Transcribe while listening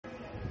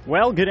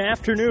Well, good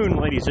afternoon,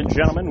 ladies and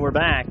gentlemen. We're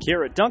back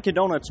here at Dunkin'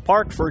 Donuts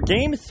Park for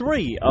Game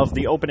 3 of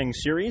the opening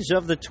series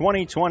of the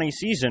 2020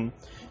 season.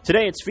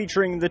 Today it's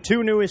featuring the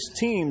two newest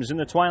teams in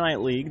the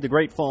Twilight League, the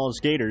Great Falls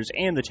Gators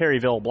and the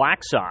Terryville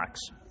Black Sox.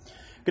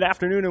 Good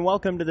afternoon and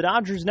welcome to the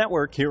Dodgers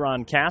Network here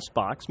on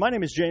CastBox. My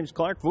name is James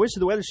Clark, voice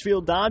of the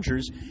Wethersfield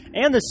Dodgers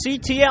and the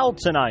CTL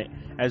tonight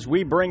as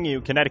we bring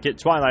you Connecticut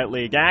Twilight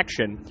League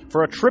action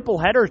for a triple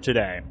header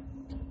today.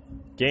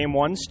 Game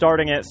 1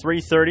 starting at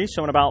 3:30,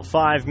 so in about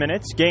 5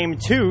 minutes. Game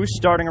 2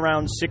 starting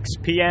around 6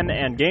 p.m.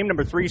 and game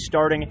number 3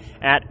 starting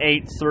at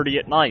 8:30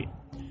 at night.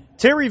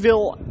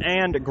 Terryville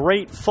and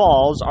Great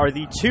Falls are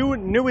the two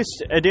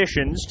newest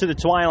additions to the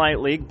Twilight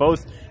League,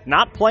 both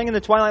not playing in the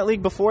Twilight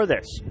League before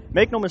this.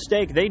 Make no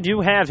mistake, they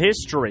do have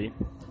history,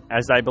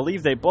 as I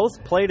believe they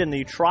both played in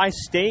the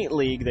Tri-State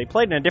League. They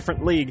played in a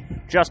different league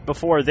just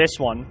before this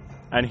one.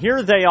 And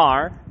here they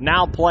are,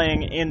 now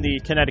playing in the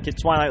Connecticut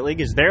Twilight League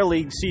as their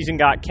league season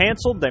got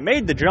canceled. They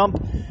made the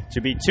jump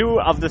to be two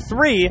of the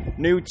three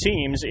new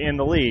teams in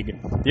the league.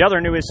 The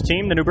other newest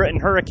team, the New Britain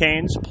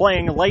Hurricanes,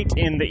 playing late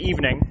in the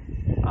evening.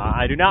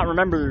 I do not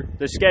remember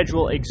the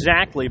schedule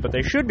exactly, but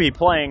they should be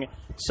playing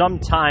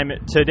sometime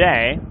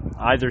today,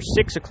 either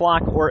 6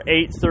 o'clock or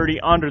 8:30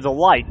 under the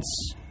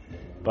lights.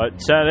 But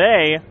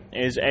today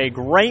is a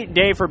great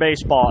day for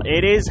baseball.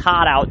 It is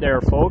hot out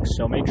there, folks,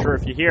 so make sure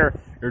if you hear,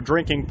 you're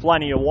drinking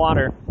plenty of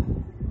water.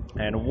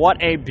 And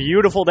what a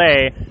beautiful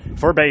day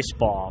for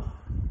baseball.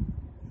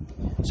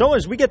 So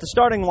as we get the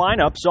starting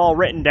lineups all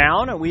written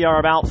down, we are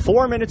about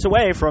 4 minutes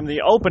away from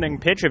the opening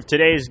pitch of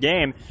today's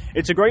game.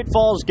 It's the Great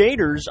Falls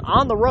Gators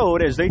on the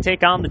road as they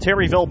take on the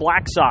Terryville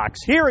Black Sox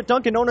here at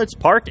Dunkin' Donuts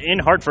Park in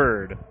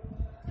Hartford.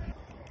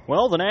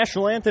 Well, the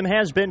national anthem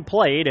has been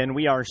played, and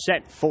we are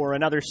set for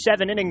another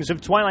 7 innings of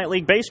Twilight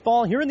League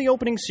baseball here in the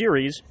opening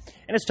series,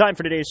 and it's time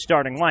for today's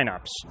starting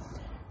lineups.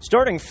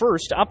 Starting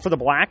first, up for the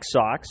Black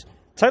Sox,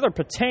 Tyler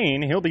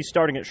Patane, he'll be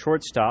starting at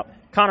shortstop.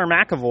 Connor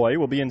McAvoy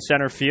will be in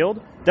center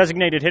field.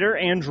 Designated hitter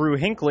Andrew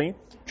Hinckley.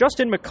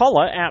 Justin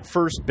McCullough at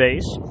first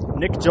base.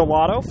 Nick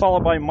Gelato,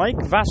 followed by Mike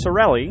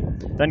Vassarelli.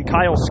 Then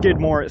Kyle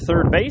Skidmore at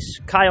third base.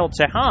 Kyle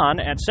Tehan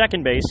at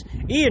second base.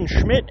 Ian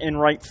Schmidt in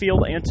right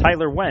field. And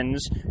Tyler Wenz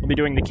will be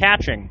doing the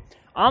catching.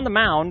 On the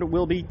mound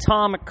will be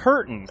Tom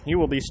Curtin. He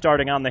will be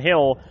starting on the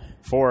hill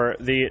for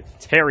the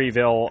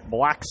Terryville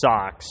Black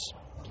Sox.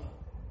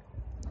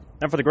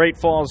 Then for the Great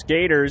Falls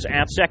Gators,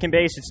 at second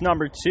base, it's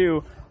number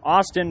 2,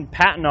 Austin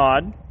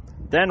Patnaud.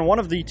 Then one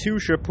of the two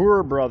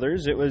Shapur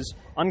brothers. It was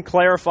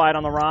unclarified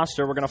on the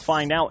roster. We're going to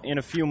find out in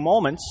a few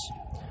moments.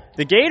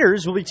 The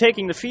Gators will be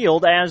taking the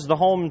field as the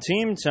home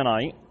team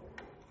tonight.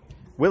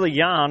 Willie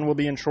Yan will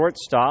be in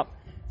shortstop.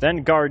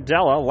 Then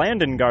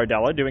Landon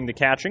Gardella doing the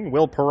catching.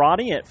 Will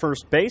Perotti at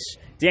first base.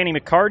 Danny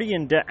McCarty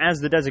as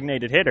the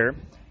designated hitter.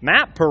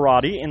 Matt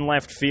Perotti in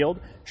left field.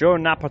 Joe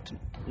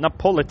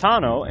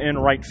Napolitano in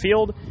right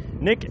field.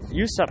 Nick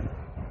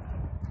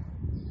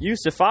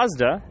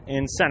Yusufazda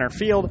in center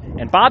field,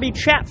 and Bobby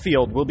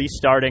Chatfield will be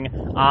starting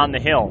on the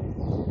hill.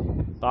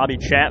 Bobby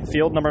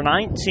Chatfield, number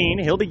 19,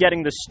 he'll be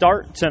getting the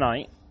start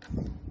tonight.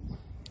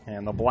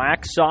 And the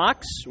Black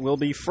Sox will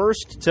be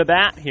first to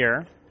bat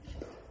here.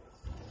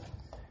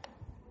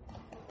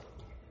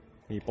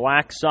 The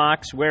Black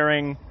Sox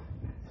wearing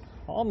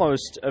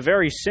almost a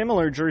very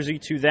similar jersey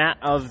to that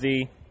of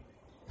the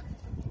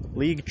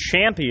league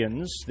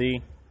champions,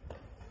 the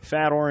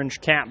Fat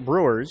Orange Cap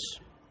Brewers.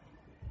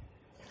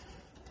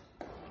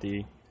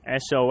 The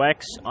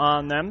SOX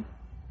on them.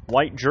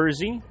 White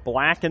jersey,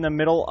 black in the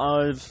middle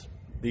of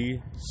the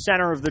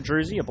center of the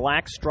jersey, a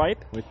black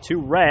stripe with 2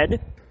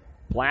 red,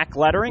 black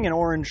lettering and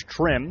orange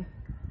trim.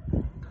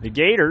 The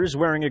Gators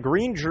wearing a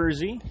green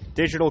jersey,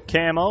 digital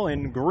camo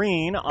in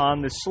green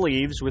on the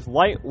sleeves with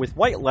white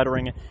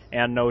lettering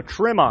and no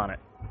trim on it.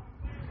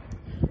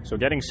 So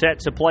getting set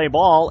to play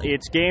ball,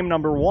 it's game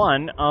number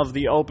 1 of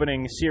the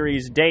opening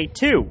series, day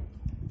 2,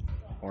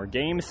 or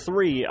game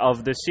 3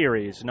 of the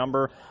series.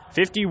 Number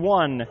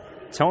 51,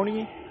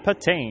 Tony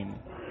Patane.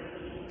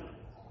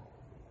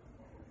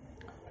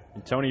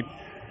 And Tony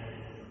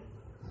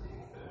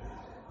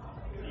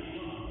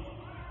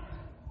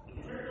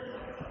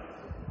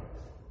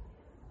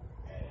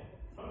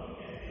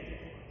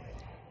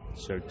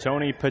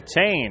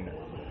Patane.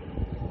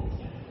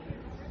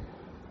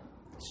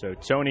 So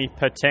Tony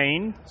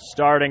Patane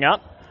starting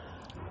up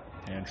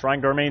and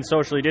trying to remain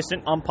socially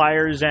distant.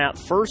 Umpires at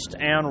first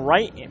and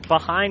right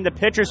behind the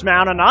pitcher's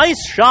mound. A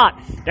nice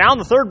shot down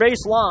the third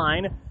base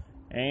line.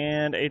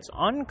 And it's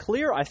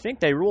unclear. I think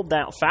they ruled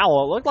that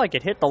foul. It looked like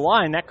it hit the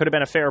line. That could have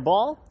been a fair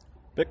ball.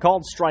 But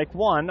called strike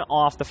 1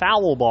 off the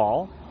foul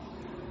ball.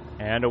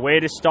 And away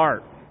to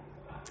start.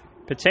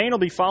 Patane will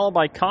be followed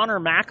by Connor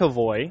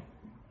McAvoy.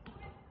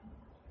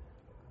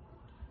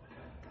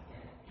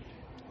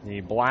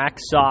 The Black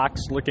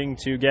Sox looking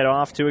to get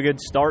off to a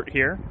good start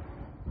here.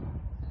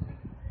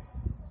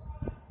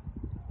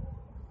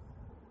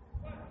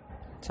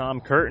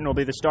 Tom Curtin will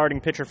be the starting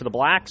pitcher for the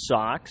Black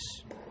Sox.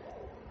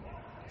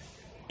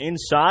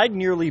 Inside,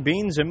 nearly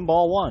beans him,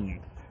 ball 1.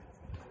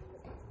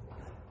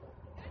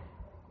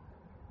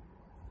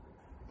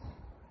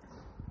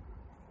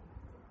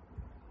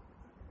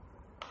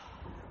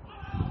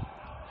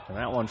 And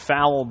that one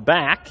fouled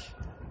back.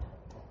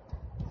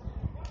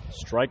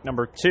 Strike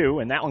number 2,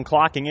 and that one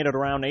clocking in at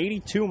around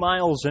 82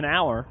 miles an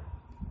hour.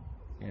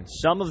 And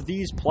some of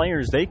these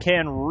players, they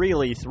can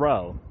really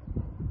throw.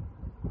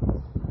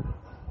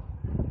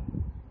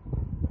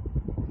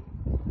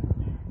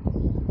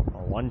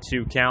 A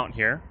 1-2 count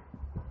here.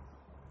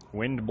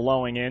 Wind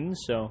blowing in,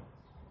 so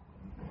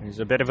there's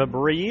a bit of a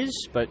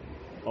breeze, but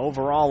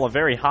overall a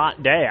very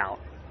hot day out,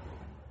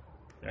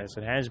 as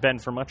it has been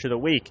for much of the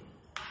week.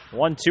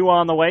 1-2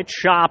 on the way,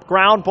 chop,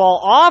 ground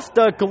ball off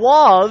the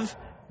glove.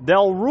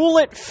 They'll rule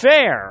it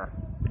fair,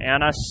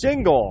 and a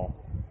single.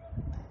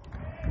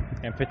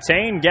 And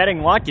Patain getting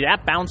lucky.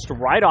 That bounced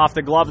right off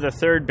the glove of the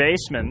third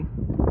baseman.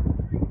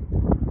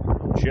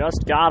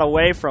 Just got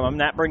away from him.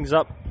 That brings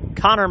up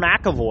Connor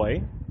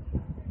McAvoy.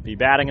 Be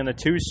batting in the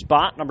 2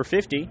 spot, number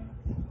 50.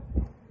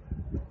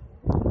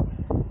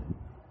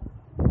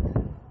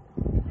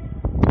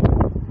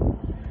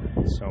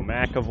 So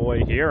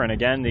McAvoy here, and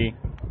again the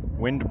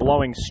wind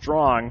blowing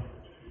strong.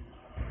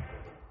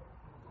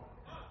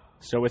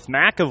 So with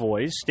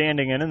McAvoy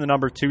standing in the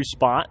number 2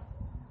 spot,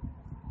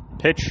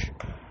 pitch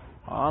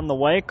on the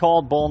way,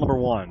 called ball number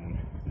 1.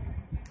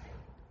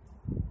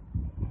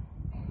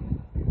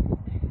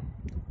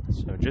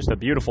 So just a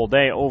beautiful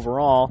day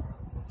overall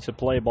to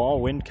play ball.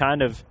 Wind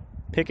kind of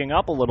picking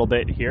up a little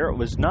bit here. It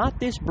was not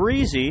this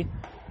breezy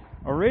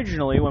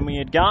originally when we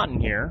had gotten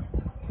here.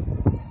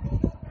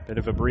 Bit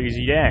of a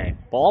breezy day.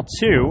 Ball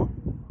 2.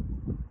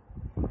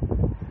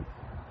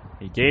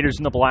 The Gators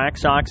and the Black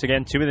Sox,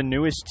 again, 2 of the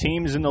newest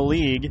teams in the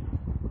league.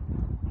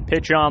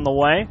 Pitch on the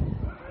way.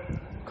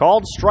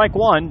 Called strike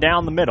 1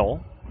 down the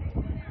middle.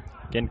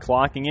 Again,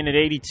 clocking in at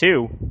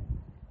 82.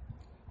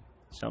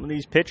 Some of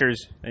these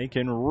pitchers, they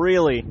can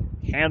really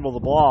handle the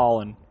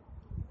ball, and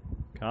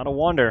gotta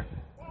wonder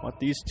what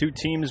these 2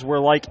 teams were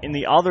like in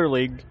the other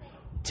league.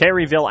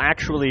 Terryville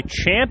actually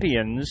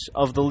champions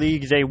of the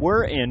league they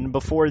were in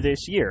before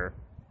this year.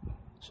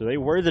 So they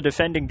were the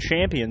defending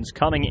champions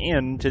coming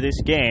into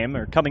this game,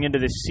 or coming into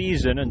this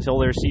season until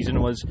their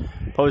season was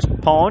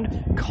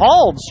postponed.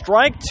 Called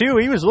strike 2.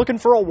 He was looking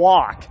for a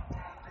walk.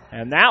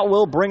 And that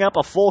will bring up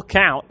a full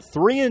count,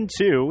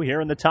 3-2 here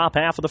in the top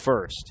half of the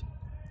first.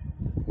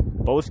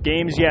 Both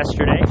games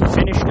yesterday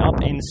finished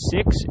up in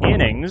 6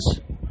 innings.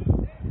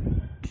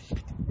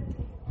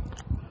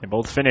 They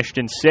both finished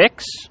in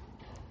 6.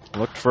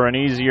 Looked for an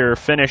easier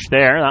finish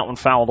there. That one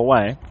fouled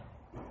away.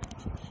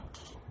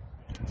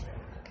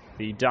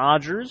 The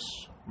Dodgers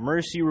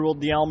mercy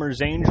ruled the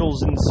Elmer's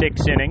Angels in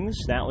 6 innings.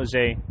 That was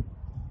a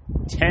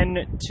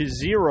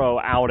 10-0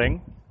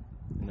 outing.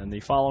 And then the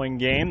following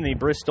game, the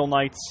Bristol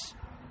Knights,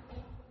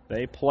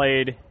 they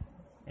played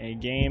a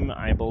game,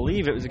 I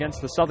believe it was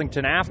against the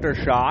Southington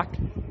Aftershock.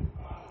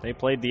 They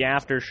played the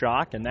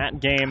Aftershock, and that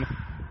game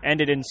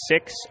ended in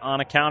 6 on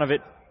account of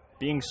it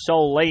being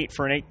so late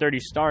for an 8:30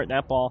 start.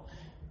 That ball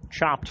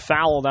chopped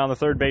foul down the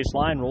third base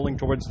line, rolling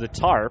towards the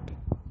tarp.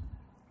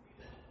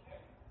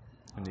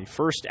 And the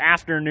first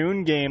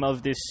afternoon game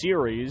of this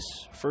series,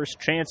 first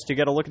chance to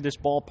get a look at this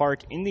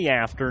ballpark in the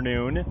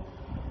afternoon,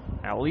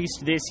 at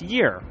least this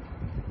year.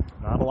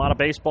 Not a lot of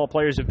baseball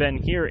players have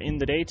been here in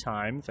the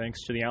daytime,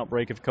 thanks to the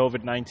outbreak of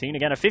COVID-19.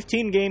 Again, a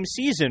 15-game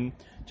season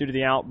due to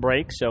the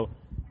outbreak, so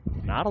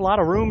not a lot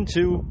of room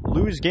to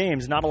lose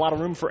games, not a lot of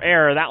room for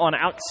error. That one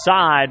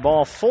outside,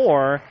 ball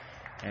 4,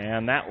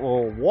 and that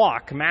will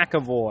walk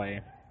McAvoy.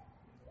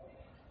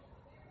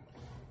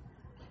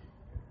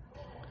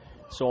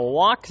 So a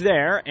walk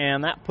there,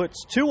 and that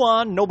puts 2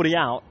 on, nobody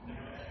out.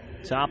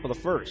 Top of the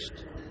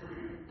first.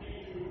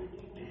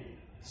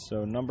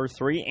 So number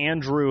 3,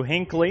 Andrew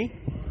Hinckley.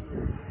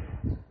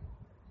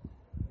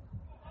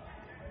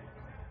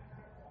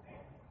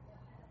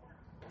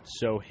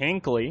 So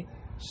Hinckley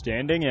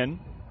standing in.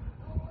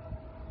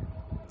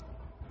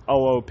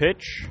 0-0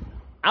 pitch.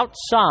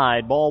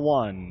 Outside, ball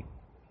 1.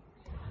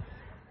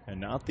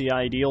 And not the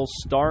ideal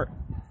start.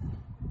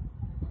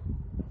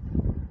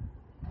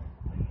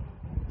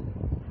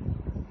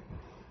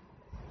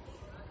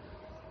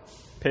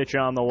 Pitch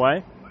on the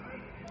way.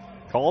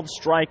 Called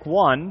strike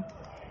 1.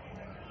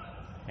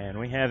 And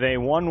we have a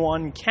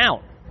 1-1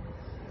 count.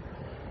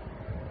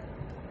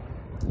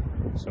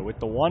 So with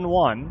the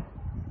 1-1.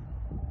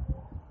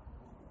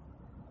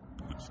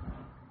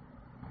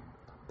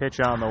 Pitch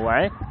on the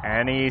way,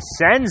 and he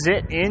sends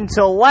it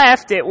into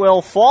left. It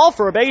will fall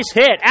for a base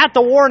hit at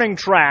the warning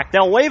track.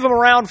 They'll wave him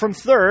around from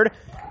third.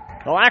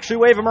 They'll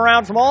actually wave him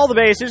around from all the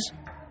bases.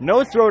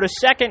 No throw to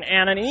second,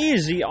 and an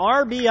easy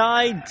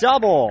RBI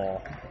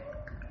double.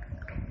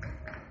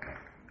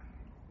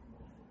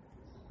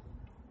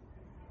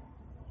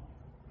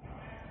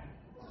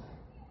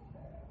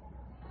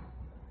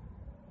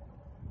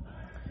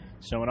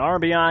 So an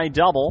RBI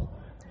double.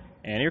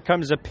 And here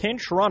comes a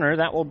pinch runner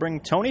that will bring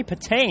Tony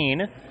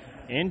Patain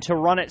in to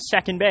run at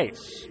second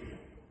base.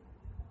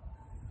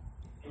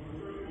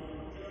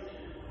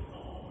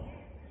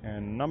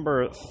 And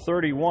number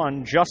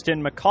 31,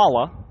 Justin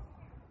McCullough.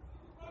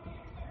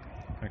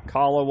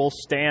 McCullough will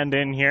stand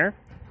in here.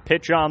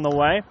 Pitch on the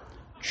way.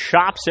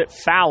 Chops it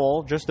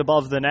foul just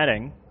above the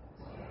netting.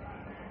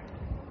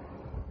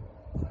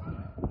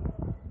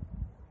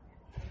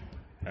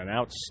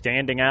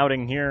 outstanding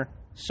outing here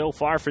so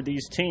far for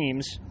these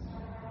teams.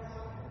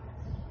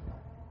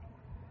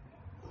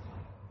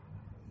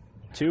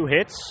 2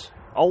 hits,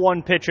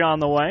 0-1 pitch on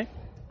the way.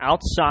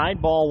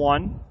 Outside, ball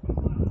 1.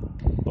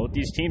 Both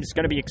these teams, it's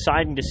going to be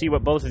exciting to see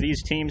what both of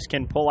these teams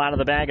can pull out of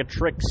the bag of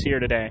tricks here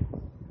today.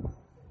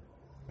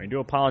 I do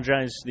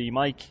apologize, the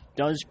mic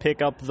does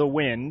pick up the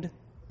wind.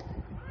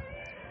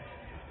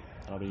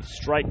 That'll be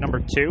strike number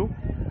 2.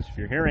 So if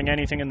you're hearing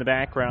anything in the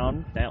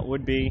background, that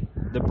would be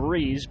the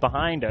breeze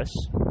behind us.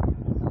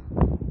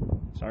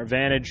 It's our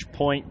vantage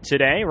point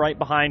today, right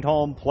behind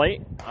home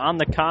plate, on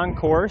the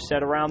concourse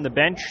at around the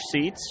bench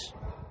seats.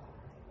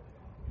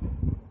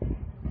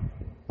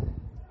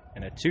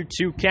 And a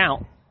 2-2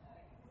 count.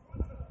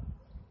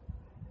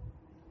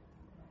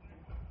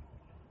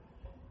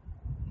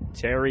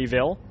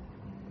 Terryville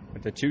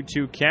with the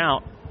 2-2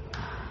 count.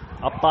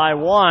 Up by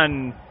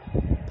 1.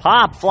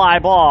 Pop fly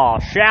ball.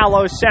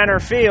 Shallow center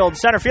field.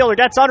 Center fielder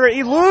gets under it.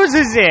 He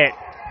loses it.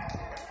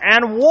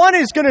 And 1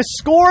 is going to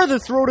score the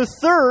throw to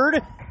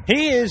third.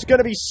 He is going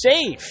to be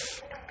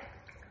safe.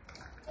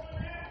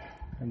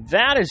 And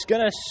that is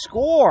going to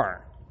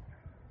score.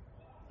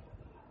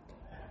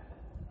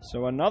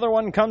 So another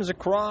one comes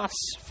across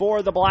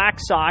for the Black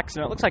Sox.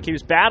 And it looks like he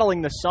was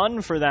battling the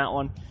sun for that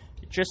one.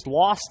 He just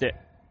lost it.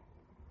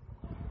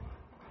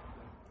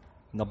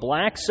 And the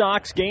Black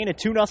Sox gain a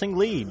 2-0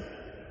 lead.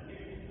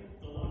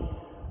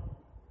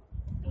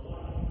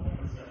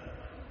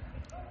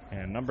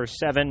 And number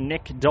 7,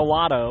 Nick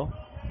Delato.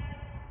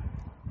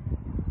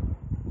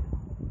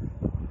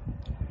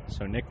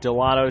 So Nick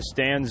Delato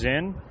stands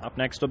in. Up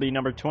next will be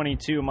number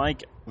 22,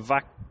 Mike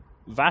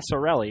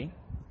Vassarelli.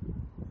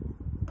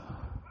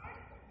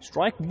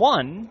 Strike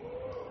 1.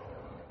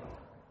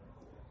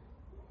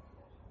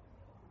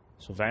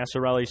 So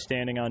Vassarelli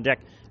standing on deck.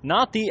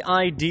 Not the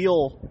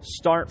ideal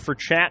start for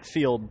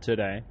Chatfield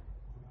today.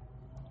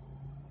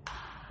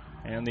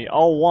 And the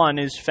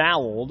 0-1 is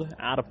fouled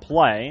out of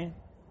play.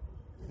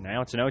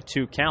 Now it's an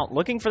 0-2 count.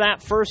 Looking for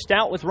that first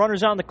out with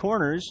runners on the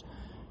corners.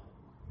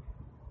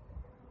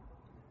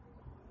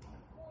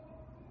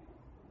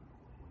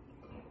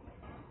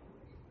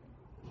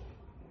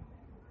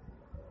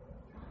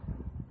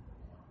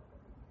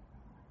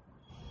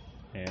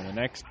 And the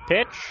next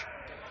pitch,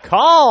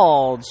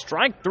 called.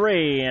 Strike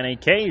 3, and he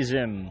K's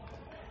him.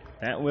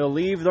 That will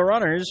leave the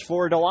runners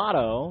for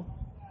Delato.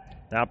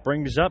 That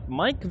brings up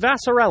Mike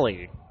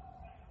Vassarelli.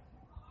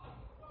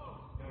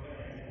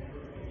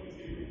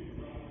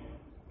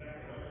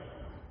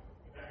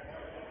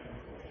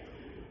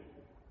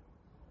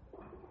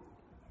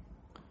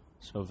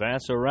 So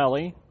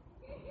Vassarelli.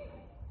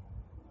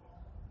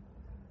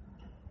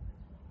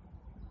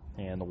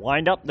 And the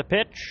wind up the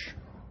pitch.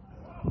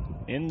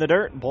 In the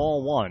dirt,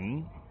 ball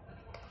 1.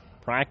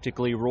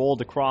 Practically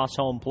rolled across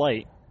home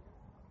plate.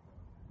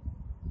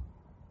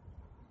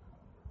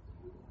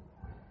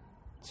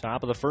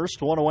 Top of the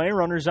first, 1 away.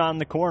 Runners on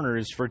the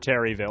corners for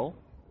Terryville.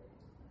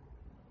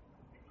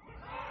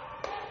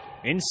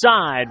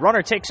 Inside,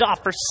 runner takes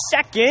off for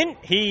second.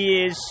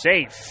 He is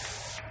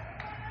safe.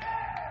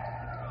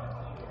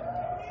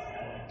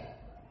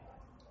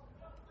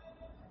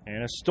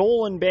 And a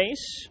stolen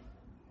base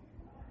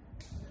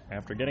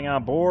after getting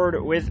on board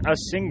with a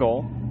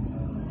single.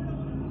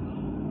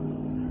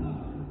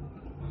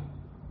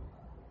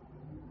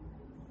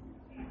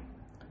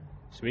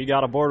 So he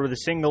got aboard with a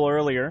single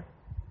earlier.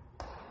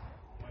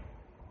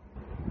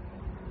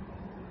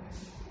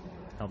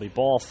 That'll be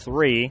ball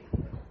 3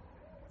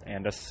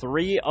 and a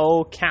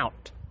 3-0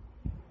 count.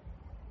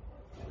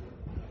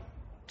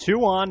 2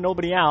 on,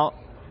 nobody out.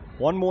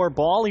 1 more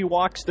ball, he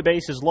walks, the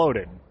bases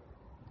loaded.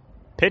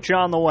 Pitch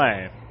on the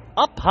way.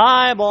 Up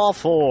high, ball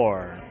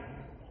 4.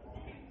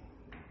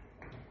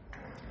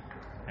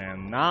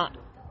 And not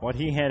what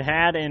he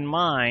had in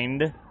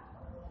mind.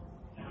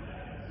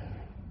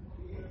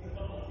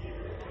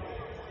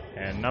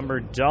 And number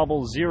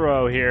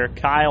 00 here,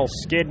 Kyle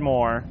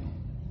Skidmore.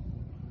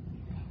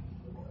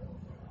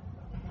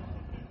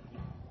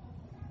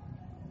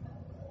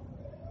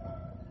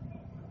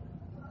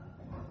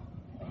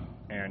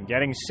 And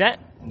getting set,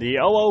 the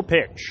 0-0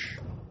 pitch.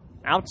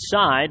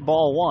 Outside,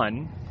 ball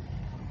 1.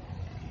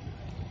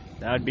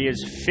 That would be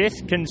his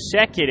 5th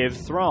consecutive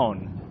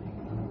thrown.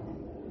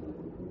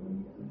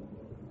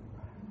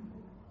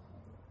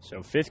 So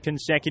 5th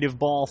consecutive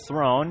ball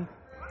thrown.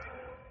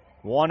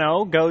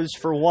 1-0 goes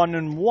for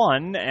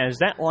 1-1 as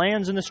that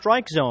lands in the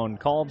strike zone,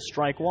 called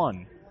strike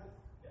 1.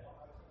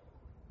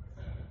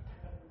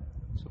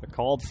 So the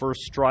called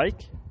first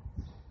strike.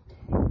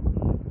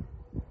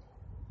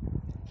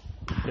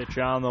 Pitch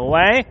on the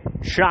way.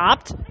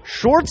 Chopped.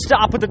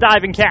 Shortstop with the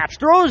diving catch.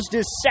 Throws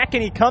to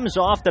second. He comes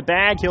off the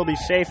bag. He'll be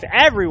safe.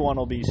 Everyone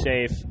will be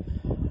safe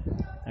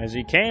as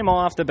he came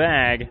off the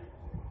bag.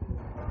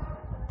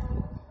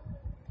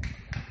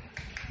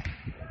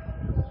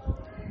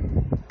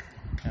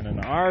 And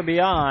an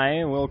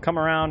RBI will come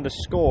around to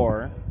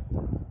score.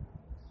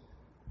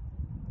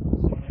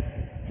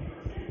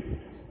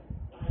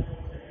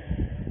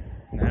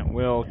 That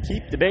will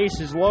keep the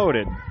bases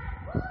loaded.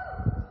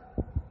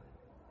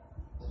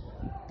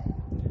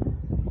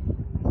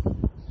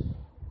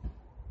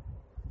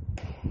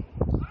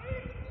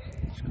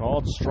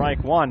 Called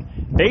strike one.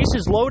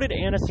 Bases loaded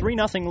and a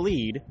 3-0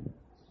 lead.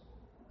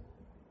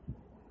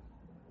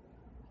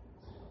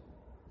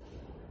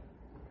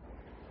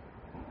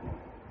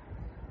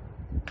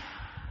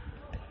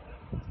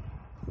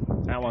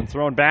 That one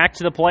thrown back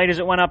to the plate as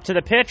it went up to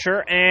the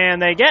pitcher, and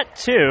they get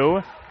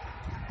two.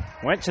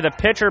 Went to the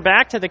pitcher,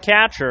 back to the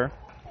catcher.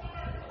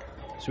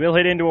 So we'll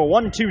hit into a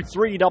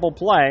 1-2-3 double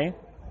play.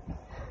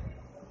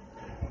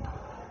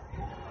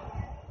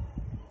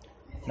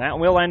 That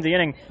will end the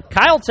inning.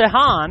 Kyle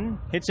Tehan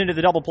hits into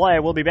the double play.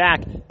 We'll be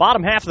back.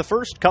 Bottom half of the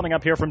first coming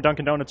up here from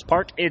Dunkin' Donuts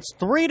Park. It's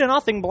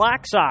 3-0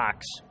 Black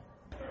Sox.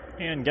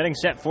 And getting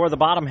set for the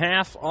bottom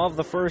half of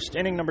the first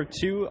inning, number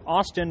 2,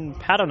 Austin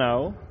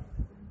Paterno.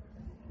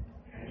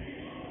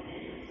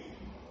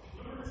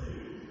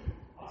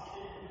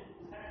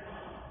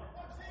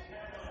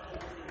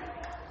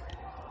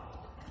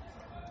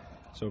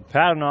 So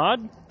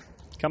Paterno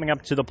coming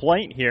up to the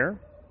plate here.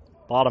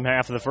 Bottom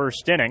half of the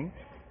first inning.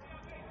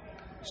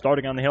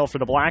 Starting on the hill for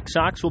the Black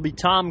Sox will be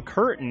Tom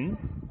Curtin.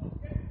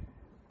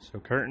 So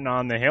Curtin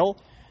on the hill.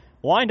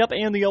 Wind up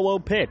and the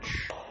 0-0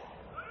 pitch.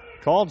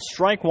 Called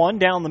strike one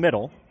down the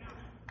middle.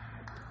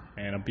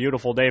 And a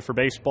beautiful day for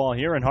baseball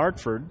here in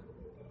Hartford.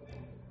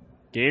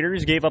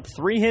 Gators gave up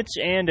 3 hits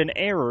and an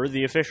error,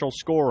 the official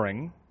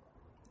scoring.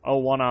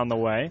 0-1 on the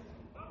way.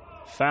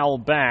 Foul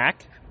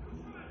back.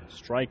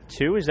 Strike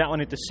two. Is that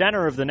one at the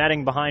center of the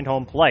netting behind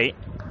home plate?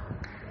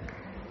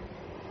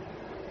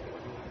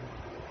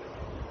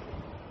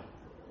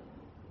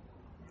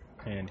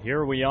 And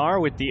here we are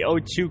with the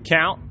 0-2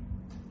 count.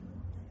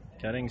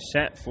 Getting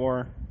set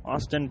for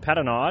Austin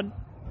Paterno.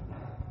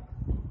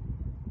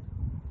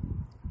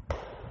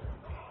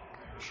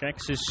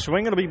 Checks his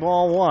swing. It'll be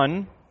ball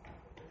one.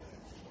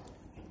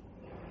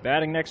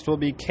 Batting next will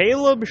be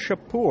Caleb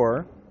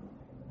Shapur,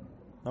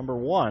 number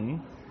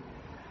 1.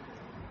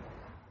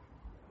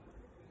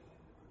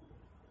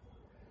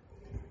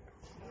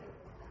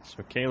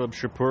 So Caleb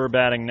Shapur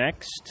batting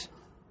next.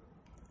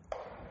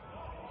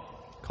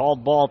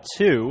 Called ball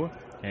 2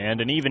 and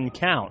an even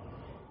count.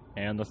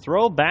 And the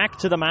throw back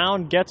to the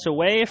mound gets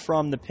away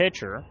from the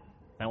pitcher.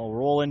 That will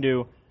roll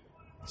into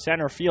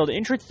center field.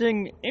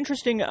 Interesting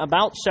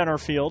about center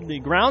field, the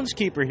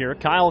groundskeeper here,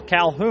 Kyle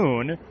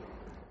Calhoun,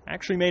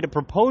 actually made a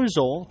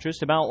proposal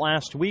just about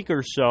last week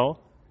or so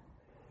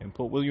and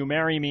put "Will you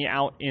marry me"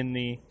 out in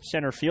the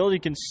center field. You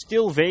can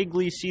still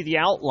vaguely see the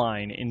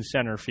outline in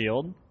center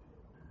field.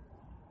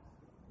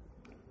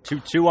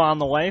 2-2 on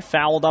the way,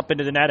 fouled up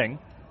into the netting.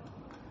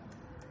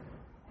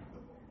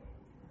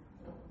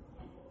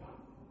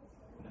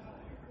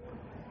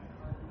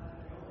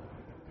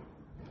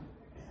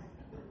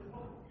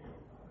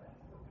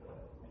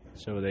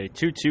 So with a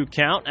 2-2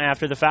 count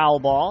after the foul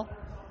ball.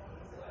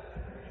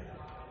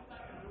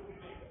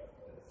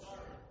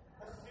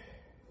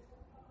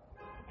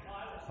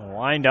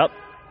 Wind up.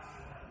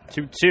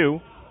 2-2.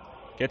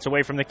 Gets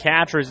away from the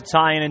catcher as it's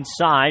high and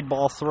inside.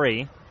 Ball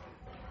 3.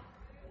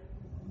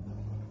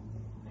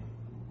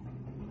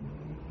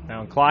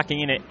 Now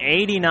clocking in at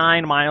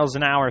 89 miles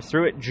an hour.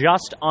 Through it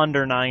just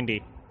under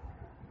 90.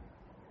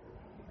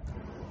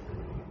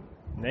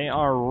 They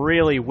are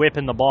really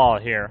whipping the ball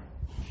here.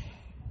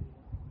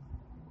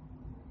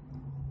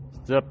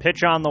 The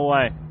pitch on the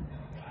way.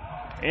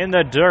 In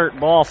the dirt,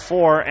 ball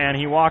 4, and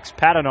he walks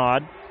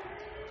Paterno.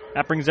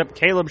 That brings up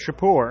Caleb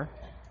Shapur.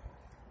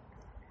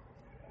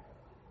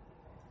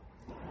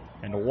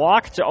 And a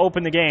walk to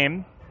open the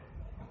game.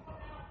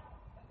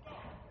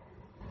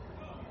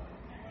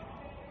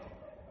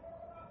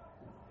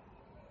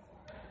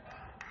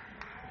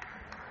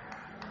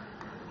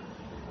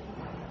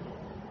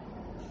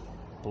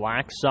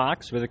 Black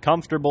Sox with a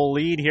comfortable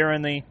lead here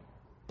in the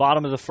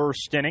bottom of the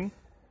first inning.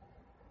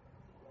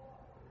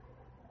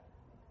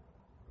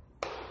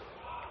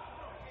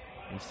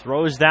 He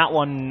throws that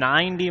one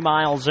 90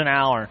 miles an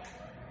hour.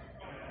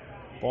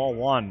 Ball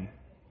 1.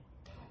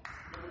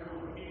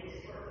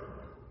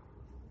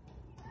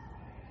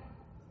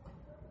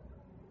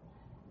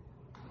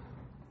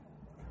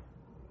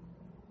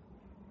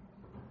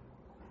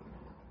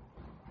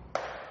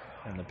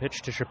 And the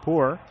pitch to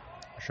Shapur.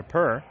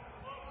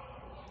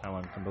 That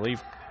one, I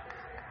believe,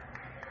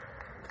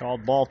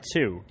 called ball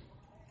 2.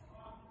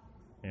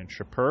 And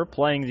Shapur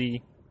playing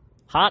the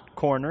hot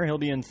corner. He'll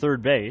be in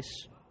third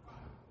base.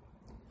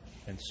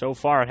 And so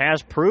far it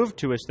has proved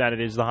to us that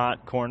it is the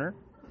hot corner.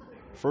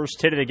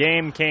 First hit of the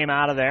game came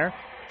out of there.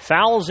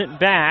 Fouls it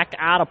back,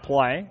 out of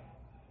play.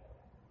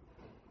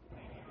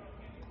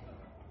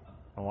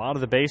 A lot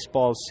of the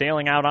baseball is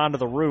sailing out onto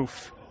the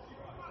roof.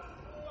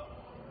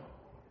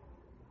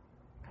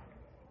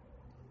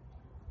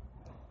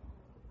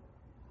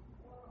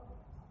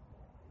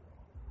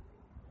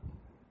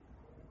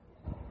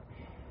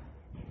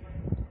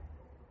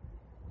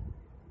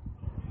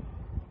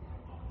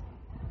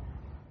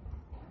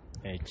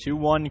 A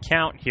 2-1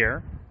 count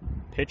here.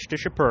 Pitch to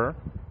Shapur.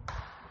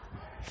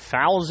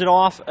 Fouls it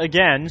off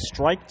again.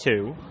 Strike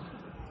 2.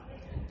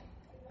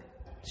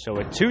 So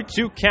a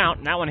 2-2 count,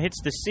 and that one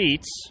hits the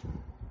seats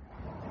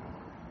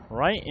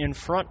right in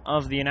front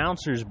of the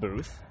announcer's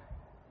booth.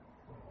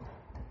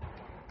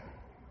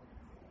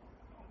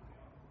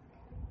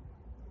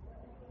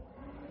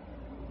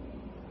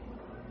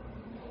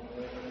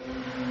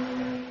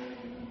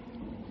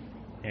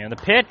 And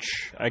the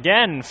pitch,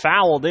 again,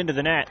 fouled into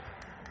the net.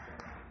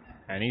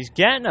 And he's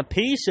getting a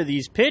piece of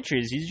these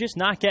pitches. He's just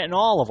not getting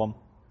all of them.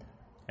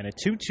 And a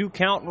 2-2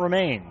 count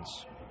remains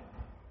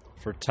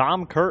for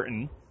Tom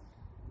Curtin.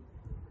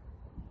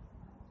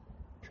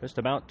 Just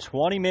about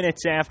 20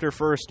 minutes after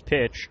first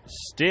pitch,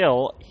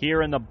 still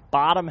here in the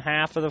bottom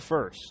half of the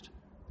first.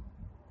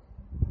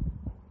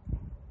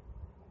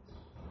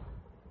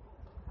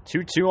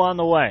 2-2 on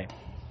the way.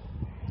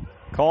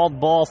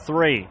 Called ball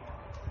 3.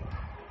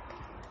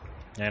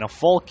 And a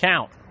full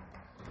count.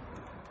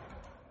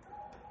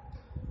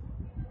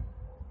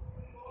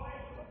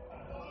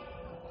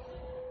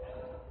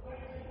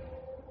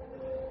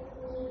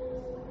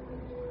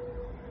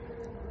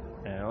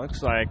 And it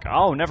looks like,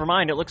 oh, never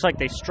mind. It looks like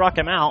they struck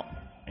him out.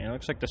 And it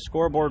looks like the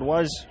scoreboard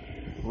was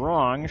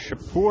wrong.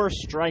 Shapur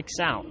strikes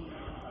out.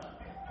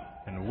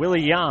 And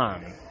Willie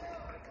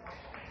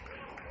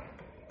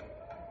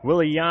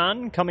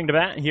Yan coming to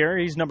bat here.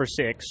 He's number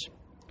 6.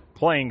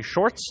 Playing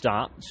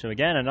shortstop. So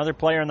again, another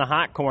player in the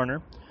hot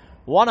corner.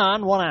 1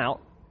 on, 1 out.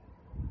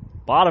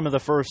 Bottom of the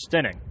first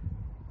inning.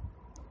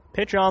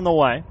 Pitch on the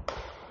way.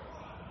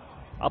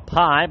 Up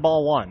high,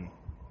 ball 1.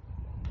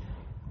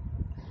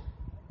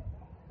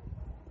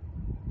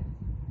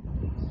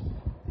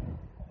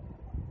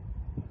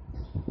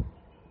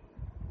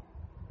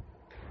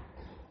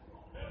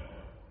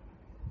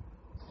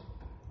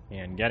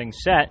 And getting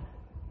set.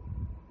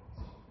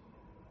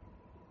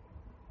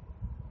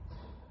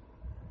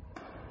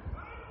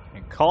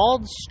 And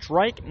called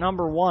strike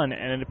number 1.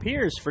 And it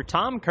appears for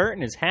Tom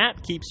Curtin, his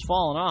hat keeps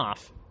falling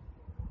off.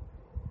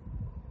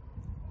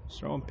 He's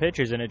throwing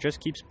pitches and it just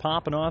keeps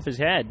popping off his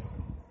head.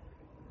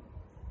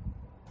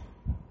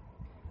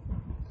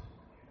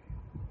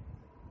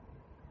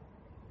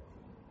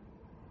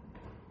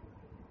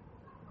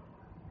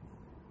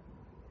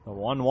 The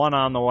 1-1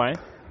 on the way.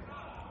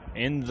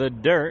 In the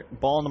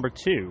dirt, ball number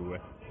 2.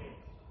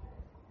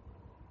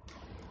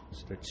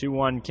 It's the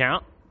 2-1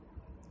 count.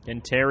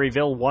 And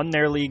Terryville won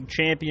their league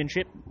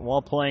championship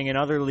while playing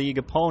another league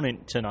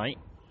opponent tonight.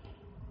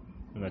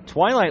 And the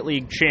Twilight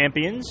League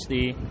champions,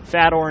 the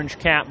Fat Orange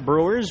Cap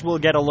Brewers, will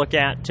get a look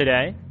at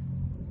today.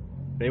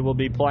 They will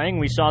be playing.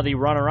 We saw the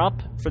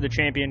runner-up for the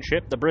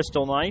championship, the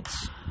Bristol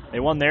Knights. They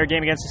won their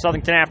game against the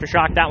Southington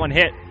Aftershock. That one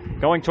hit.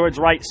 Going towards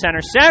right center.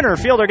 Center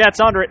fielder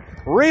gets under it.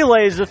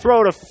 Relays the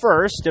throw to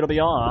first. It'll be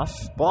off,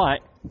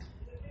 but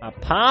a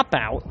pop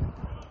out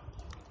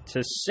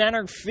to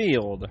center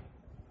field.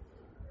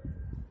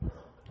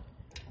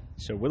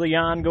 So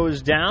Willian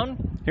goes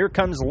down. Here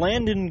comes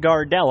Landon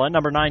Gardella,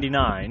 number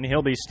 99.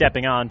 He'll be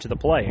stepping on to the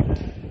plate.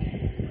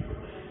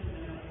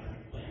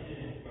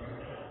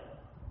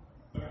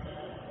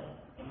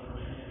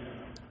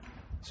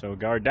 So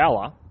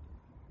Gardella.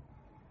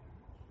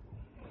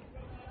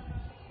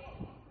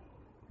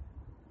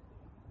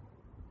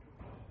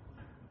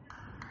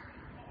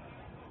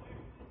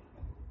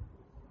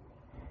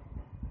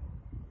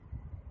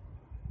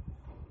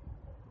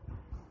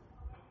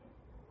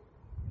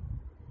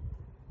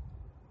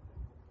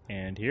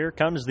 And here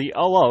comes the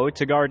 0-0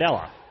 to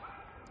Gardella.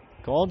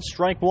 Called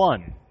strike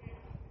 1.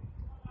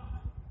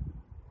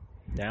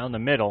 Down the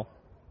middle.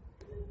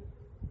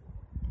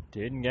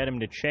 Didn't get him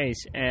to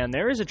chase. And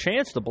there is a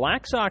chance the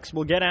Black Sox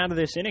will get out of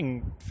this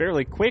inning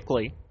fairly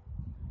quickly.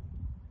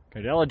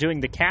 Gardella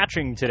doing the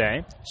catching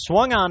today.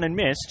 Swung on and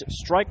missed.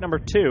 Strike number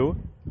 2.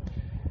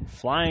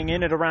 Flying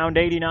in at around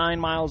 89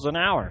 miles an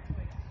hour.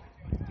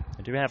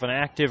 I do have an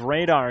active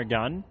radar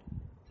gun.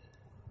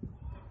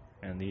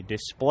 And the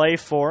display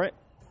for it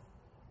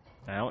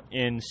out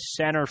in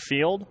center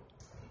field,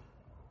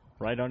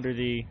 right under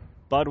the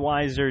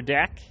Budweiser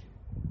deck.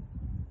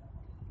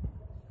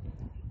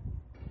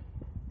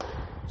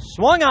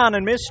 Swung on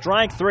and missed,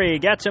 strike 3.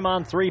 Gets him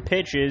on 3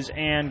 pitches,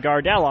 and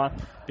Gardella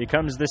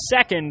becomes the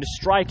second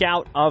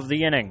strikeout of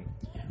the inning.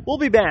 We'll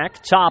be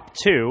back, top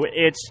 2.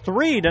 It's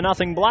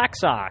 3-0 Black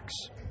Sox.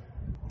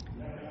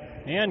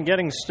 And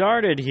getting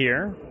started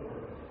here,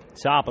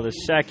 top of the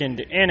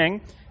second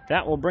inning,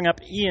 that will bring up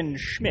Ian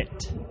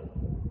Schmidt.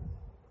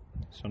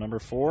 So number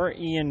 4,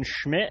 Ian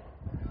Schmidt.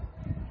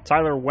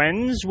 Tyler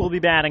Wenz will be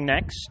batting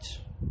next.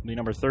 Be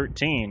number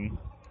 13.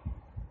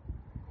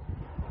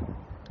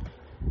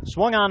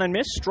 Swung on and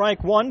missed.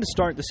 Strike 1 to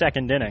start the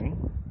second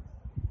inning.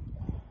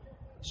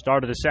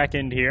 Start of the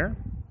second here.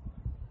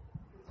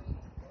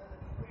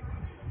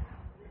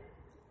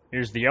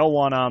 Here's the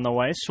 0-1 on the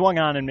way. Swung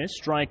on and missed.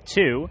 Strike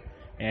 2.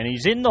 And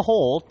he's in the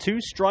hole. 2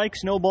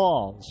 strikes, no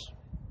balls.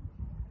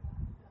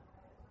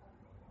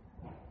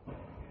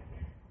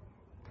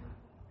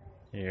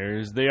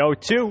 Here's the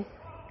 0-2.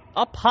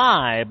 Up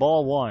high,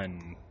 ball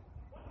 1.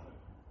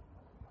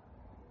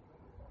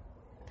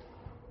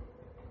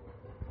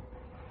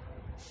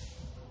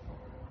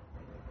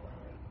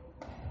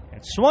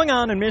 And swung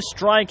on and missed,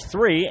 strike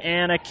 3,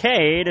 and a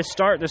K to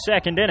start the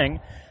second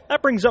inning.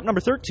 That brings up number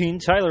 13,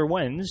 Tyler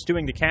Wenz,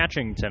 doing the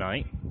catching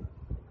tonight.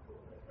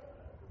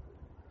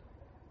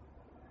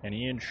 And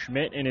Ian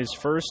Schmidt in his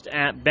first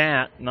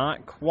at-bat,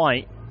 not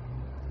quite.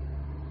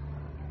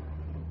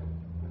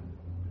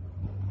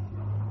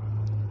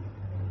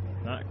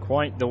 Not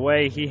quite the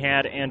way he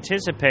had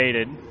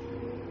anticipated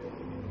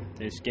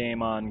this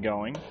game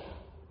ongoing.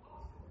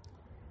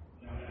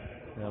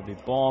 That'll be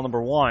ball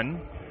number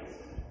 1.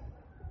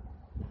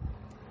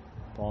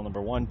 Ball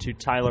number 1 to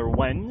Tyler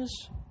Wenz.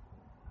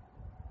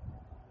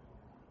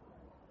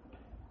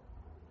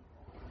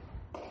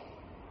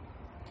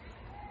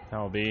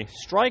 That'll be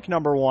strike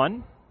number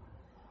 1.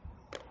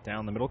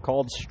 Down the middle,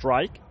 called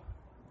strike.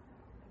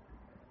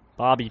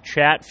 Bobby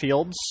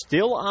Chatfield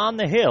still on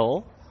the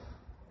hill.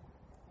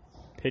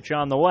 Pitch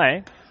on the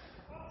way.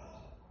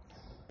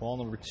 Ball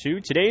number 2.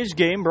 Today's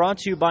game brought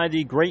to you by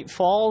the Great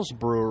Falls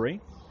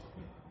Brewery,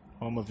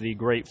 home of the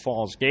Great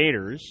Falls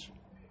Gators.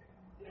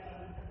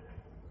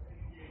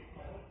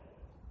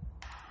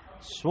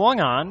 Swung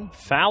on,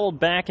 fouled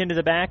back into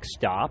the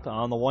backstop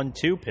on the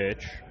 1-2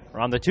 pitch, or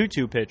on the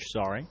 2-2 pitch,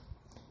 sorry.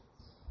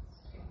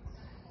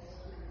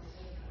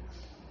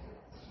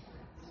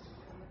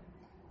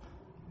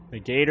 The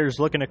Gators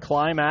looking to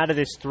climb out of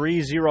this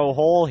 3-0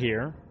 hole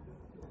here.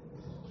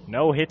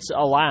 No hits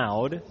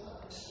allowed.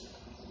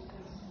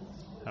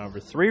 However,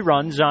 3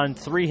 runs on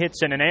 3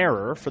 hits and an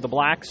error for the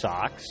Black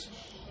Sox.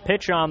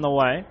 Pitch on the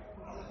way.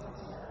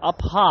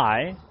 Up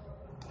high.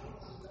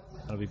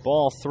 That'll be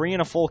ball 3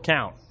 and a full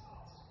count.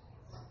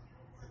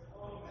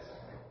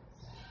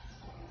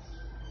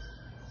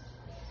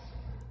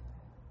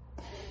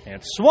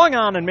 And swung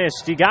on and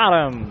missed. He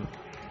got him.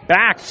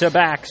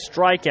 Back-to-back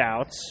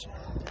strikeouts.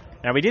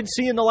 Now, we did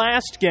see in the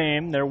last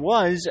game there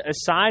was a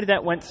side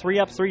that went 3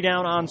 up, 3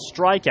 down on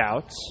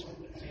strikeouts.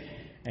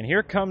 And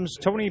here comes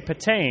Tony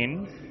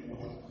Patain.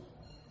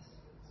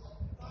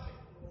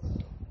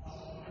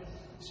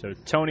 So,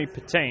 Tony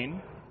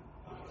Patain.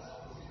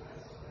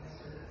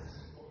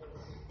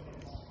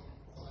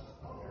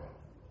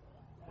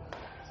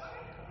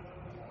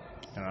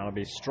 And that'll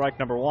be strike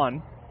number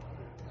 1.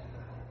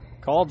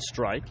 Called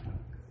strike.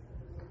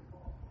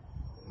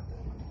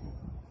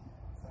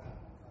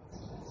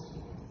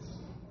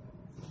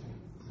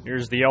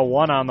 Here's the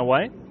 0-1 on the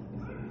way.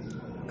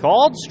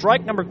 Called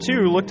strike number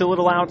 2. Looked a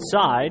little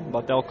outside,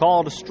 but they'll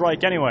call it a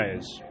strike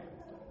anyways.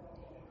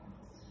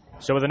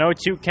 So with an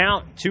 0-2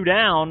 count, 2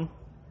 down,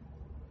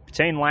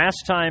 Patain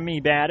last time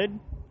he batted,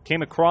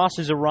 came across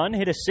as a run,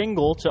 hit a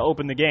single to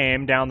open the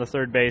game down the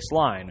third base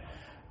line.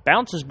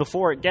 Bounces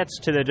before it gets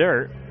to the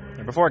dirt,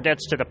 or before it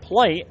gets to the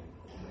plate.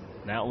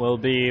 That will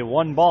be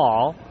 1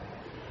 ball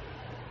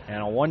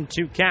and a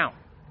 1-2 count.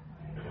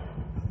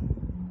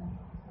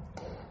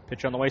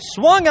 Pitch on the way,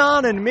 swung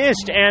on and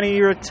missed, and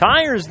he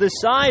retires the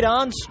side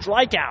on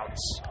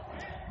strikeouts.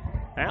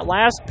 That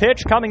last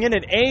pitch coming in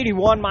at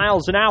 81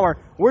 miles an hour.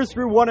 We're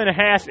through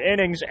 1.5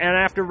 innings, and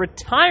after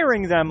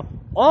retiring them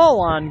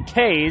all on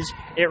Ks,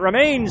 it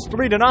remains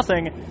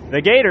 3-0.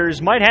 The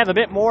Gators might have a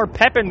bit more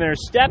pep in their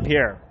step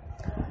here.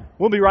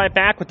 We'll be right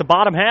back with the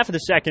bottom half of the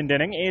second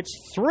inning.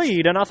 It's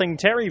 3-0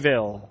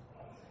 Terryville.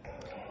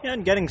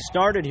 And getting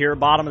started here,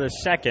 bottom of the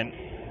second.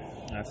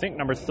 I think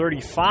number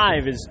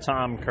 35 is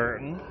Tom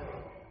Curtin.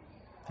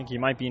 I think he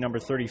might be number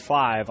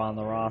 35 on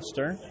the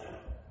roster.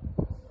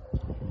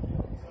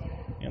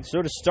 And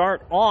so to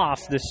start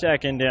off the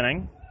second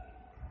inning,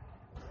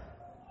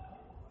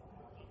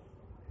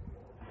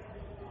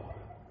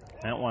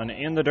 that one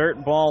in the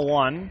dirt, ball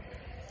 1.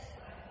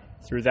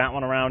 Threw that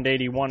one around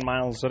 81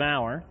 miles an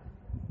hour.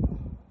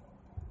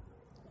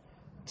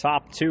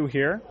 Top 2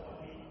 here.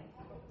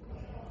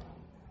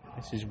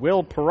 This is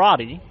Will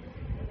Perotti.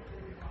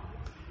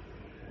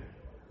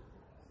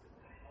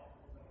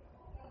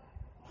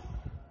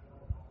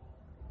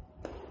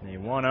 A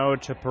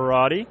 1-0 to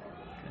Perotti,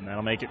 and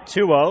that'll make it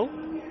 2-0.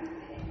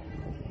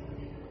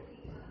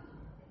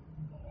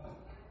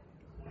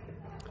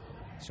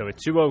 So a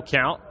 2-0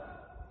 count.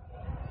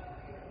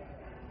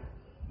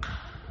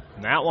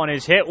 And that one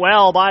is hit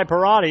well by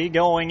Perotti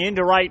going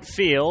into right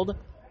field.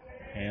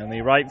 And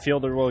the right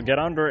fielder will get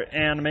under it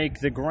and make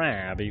the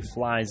grab. He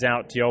flies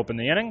out to open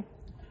the inning.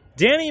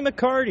 Danny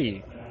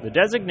McCarty, the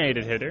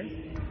designated hitter.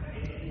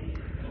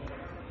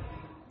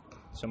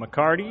 So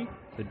McCarty,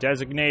 the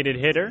designated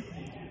hitter,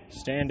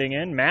 standing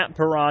in. Matt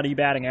Perotti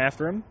batting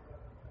after him.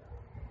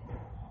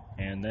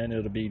 And then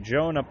it'll be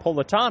Joe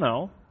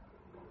Napolitano.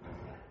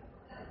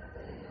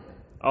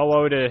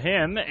 0-0 to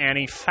him, and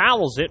he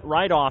fouls it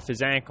right off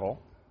his ankle.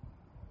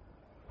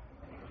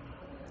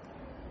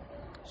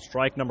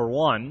 Strike number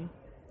 1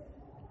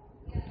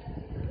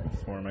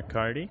 for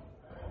McCarty.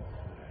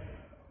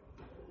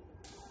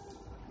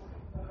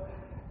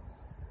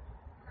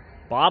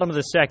 Bottom of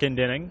the second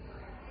inning.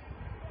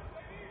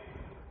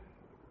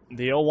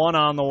 The 0-1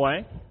 on the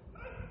way.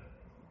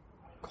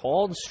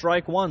 Called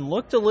strike 1.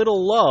 Looked a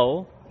little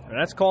low. And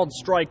that's called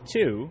strike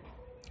 2.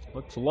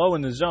 Looked low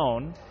in the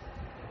zone.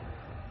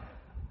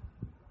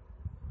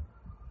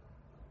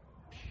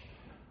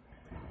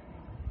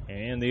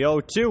 And the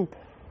 0-2.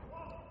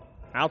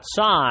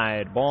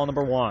 Outside. Ball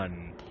number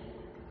 1.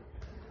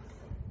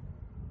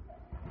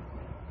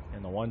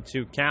 And the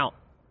 1-2 count.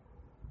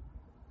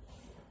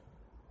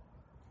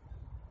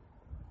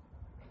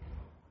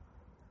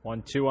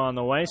 1-2 on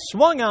the way.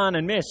 Swung on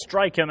and missed.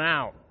 Strike him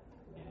out.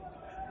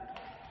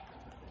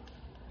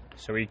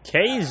 So he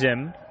K's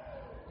him.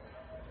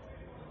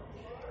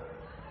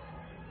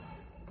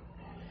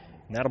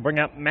 And that'll bring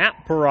up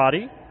Matt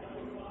Perotti.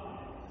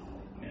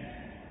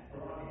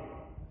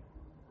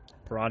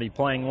 Perotti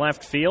playing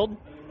left field.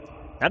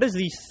 That is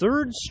the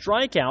third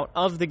strikeout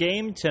of the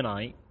game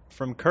tonight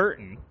from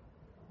Curtin.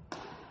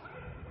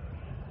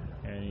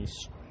 And he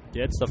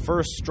gets the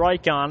first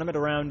strike on him at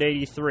around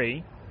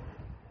 83.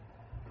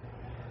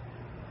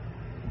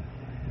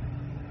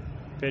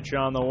 Pitch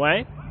on the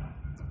way.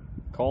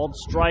 Called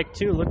strike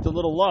two, looked a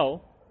little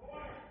low.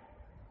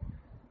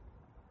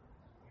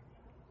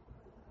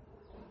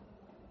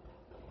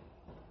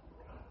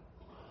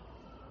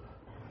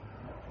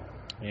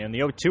 And the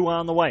 0-2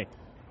 on the way.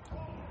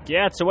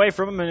 Gets away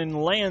from him and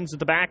lands at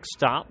the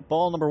backstop.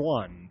 Ball number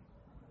one.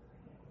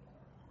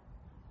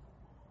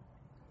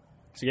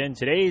 So again,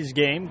 today's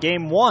game,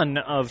 game one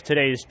of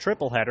today's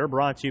tripleheader,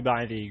 brought to you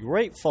by the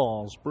Great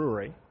Falls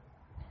Brewery.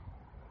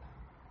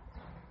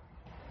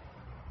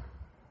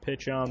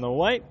 Pitch on the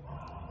way.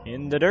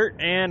 In the dirt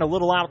and a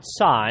little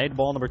outside.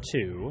 Ball number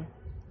two.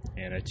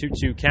 And a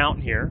 2-2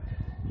 count here.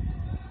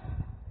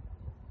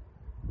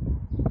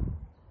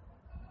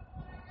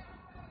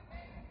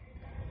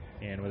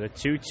 And with a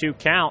 2-2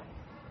 count,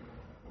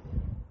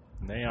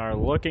 they are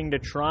looking to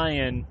try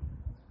and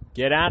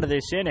get out of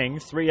this inning.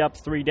 3 up,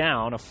 3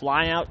 down. A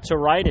fly out to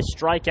right, a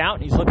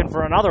strikeout. He's looking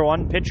for another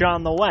one. Pitch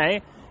on the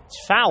way.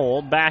 It's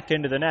fouled back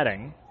into the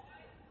netting.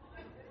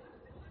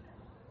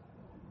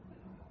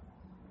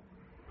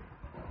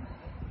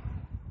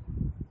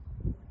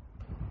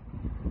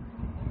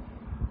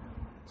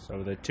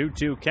 So the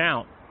 2-2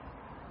 count.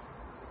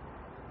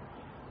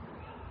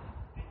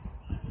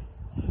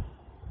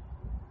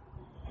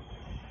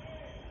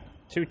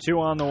 Two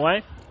on the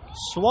way.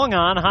 Swung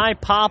on, high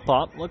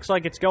pop-up. Looks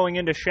like it's going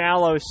into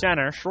shallow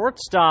center.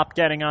 Shortstop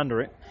getting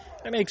under it.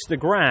 That makes the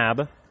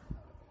grab.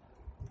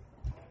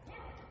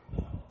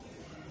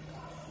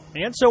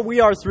 And so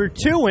we are through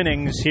 2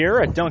 innings here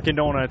at Dunkin'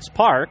 Donuts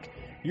Park.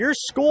 Your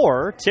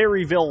score,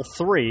 Terryville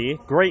 3,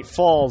 Great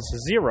Falls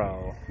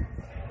 0.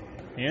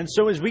 And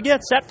so as we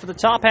get set for the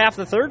top half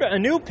of the third, a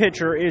new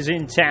pitcher is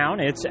in town.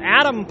 It's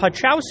Adam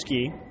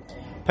Pachowski.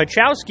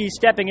 Pachowski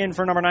stepping in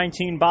for number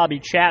 19, Bobby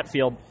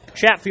Chatfield.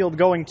 Chatfield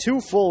going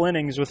 2 full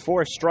innings with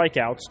 4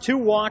 strikeouts, 2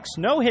 walks,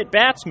 no hit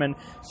batsman,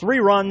 3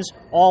 runs,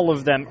 all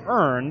of them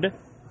earned.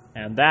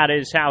 And that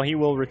is how he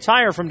will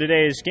retire from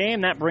today's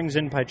game. That brings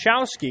in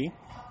Pachowski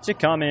to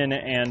come in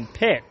and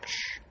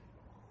pitch.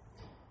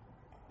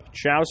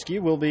 Pachowski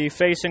will be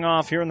facing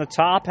off here in the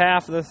top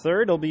half of the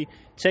third. He'll be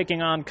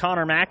taking on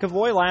Connor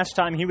McAvoy. Last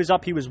time he was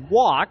up, he was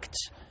walked.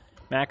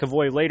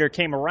 McAvoy later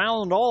came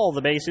around all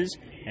the bases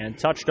and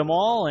touched them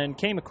all and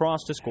came across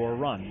to score a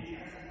run.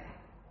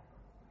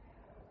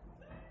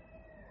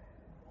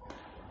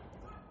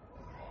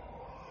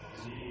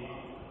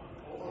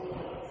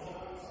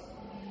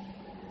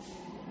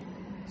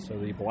 So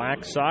the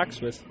Black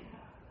Sox with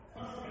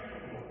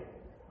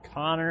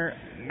Connor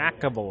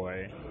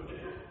McAvoy.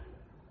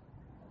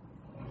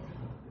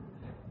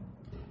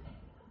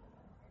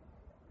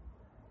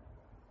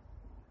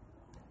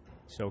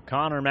 So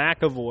Connor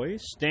McAvoy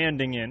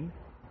standing in.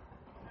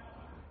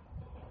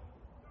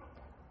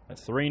 A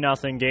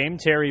 3-0 game.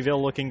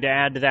 Terryville looking to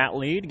add to that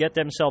lead, get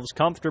themselves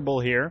comfortable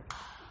here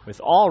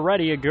with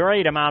already a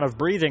great amount of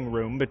breathing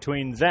room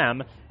between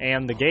them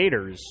and the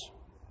Gators.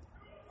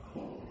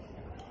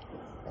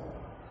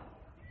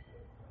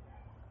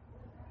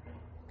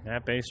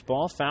 That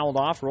baseball fouled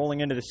off, rolling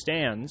into the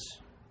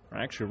stands. Or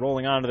actually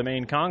rolling onto the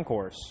main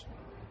concourse.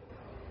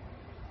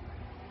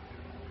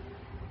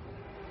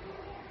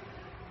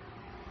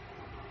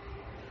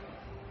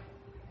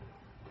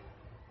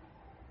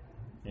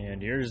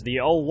 And here's the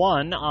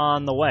 0-1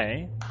 on the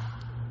way.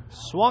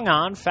 Swung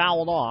on,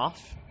 fouled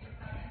off.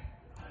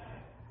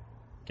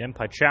 Again,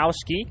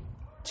 Pachowski,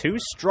 2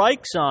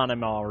 strikes on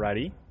him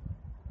already.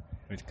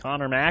 With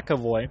Connor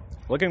McAvoy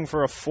looking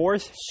for a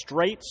 4th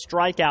straight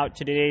strikeout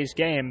to today's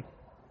game.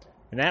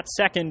 In that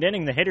second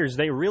inning, the hitters,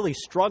 they really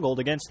struggled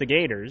against the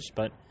Gators,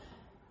 but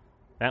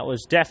that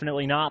was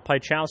definitely not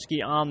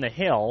Pachowski on the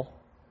hill.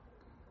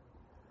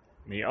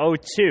 The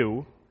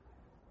 0-2.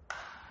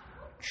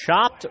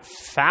 Chopped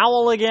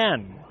foul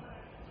again.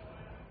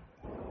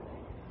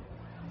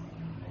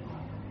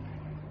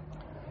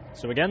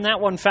 So again, that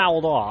one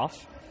fouled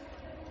off.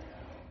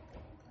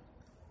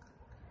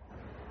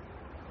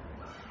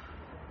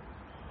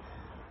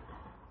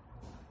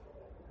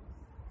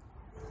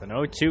 An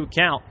 0-2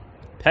 count.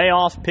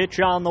 Payoff pitch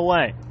on the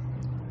way.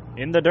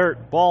 In the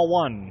dirt, ball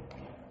 1.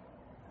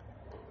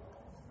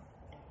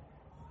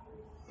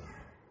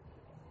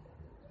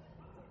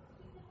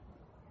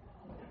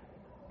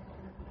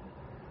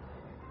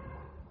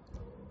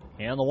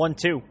 And the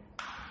 1-2.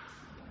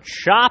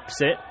 Chops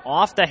it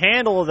off the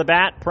handle of the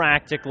bat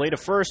practically to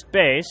first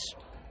base.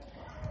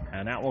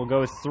 And that will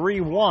go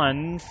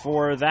 3-1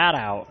 for that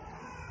out.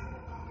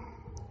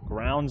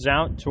 Grounds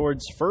out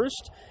towards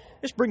first.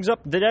 This brings up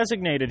the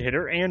designated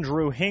hitter,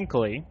 Andrew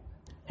Hinckley.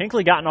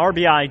 Hinckley got an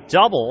RBI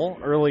double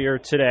earlier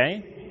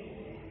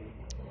today.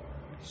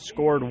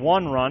 Scored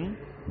 1 run.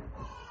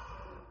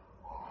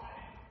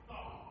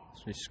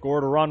 So he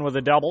scored a run with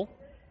a double.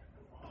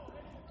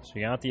 So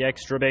he got the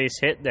extra base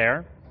hit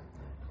there.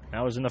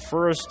 That was in the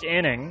first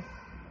inning.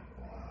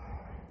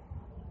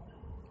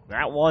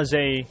 That was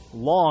a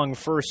long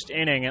first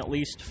inning, at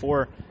least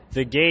for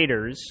the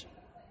Gators.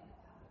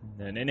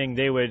 An inning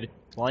they would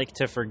like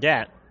to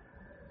forget.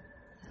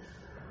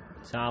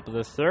 Top of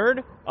the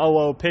third.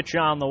 0-0 pitch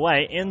on the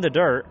way in the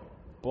dirt.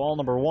 Ball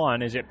number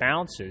 1 as it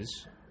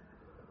bounces.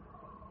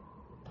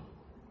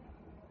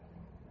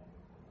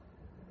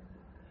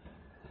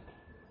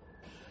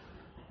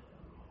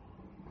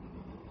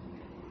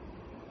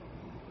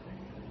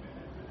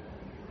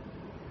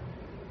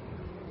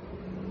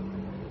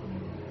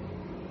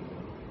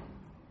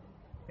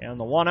 And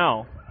the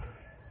 1-0.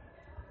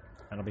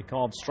 That'll be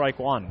called strike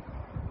 1.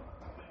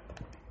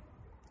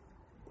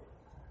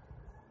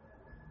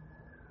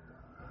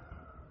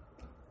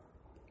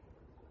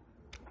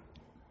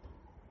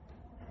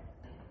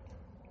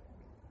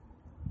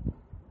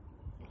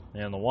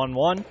 And the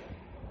 1-1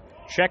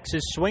 checks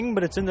his swing,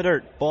 but it's in the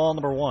dirt. Ball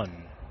number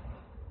 1.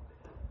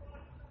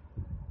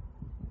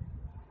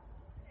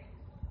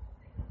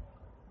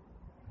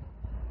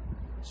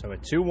 So a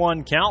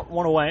 2-1 count,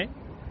 1 away.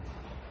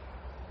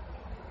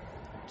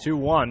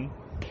 2-1.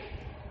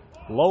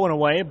 Low and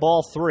away,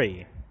 ball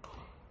 3.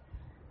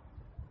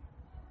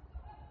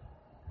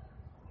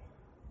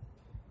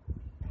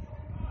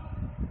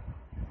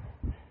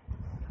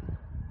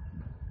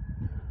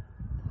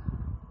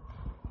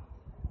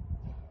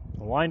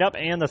 Wind up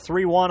and the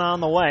 3-1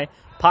 on the way.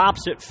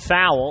 Pops it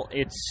foul.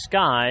 It's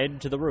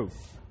skied to the roof.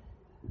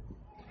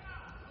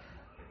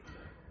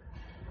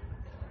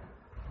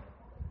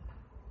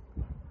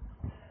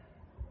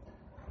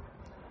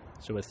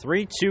 So a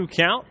 3-2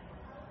 count.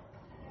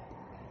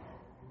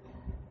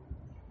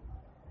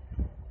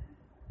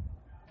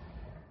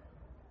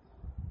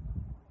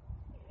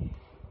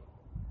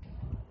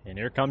 And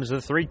here comes the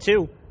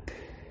 3-2.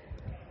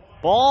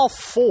 Ball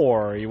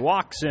 4. He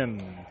walks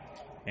him.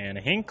 And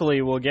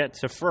Hinckley will get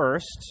to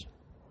first.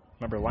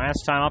 Remember,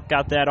 last time up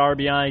got that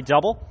RBI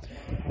double.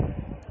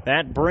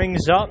 That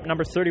brings up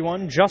number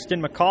 31,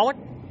 Justin McCulloch.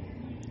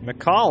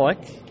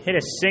 McCulloch hit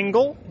a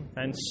single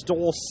and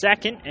stole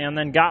second and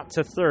then got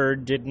to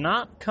third. Did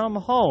not come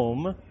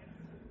home.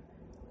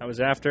 That was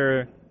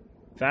after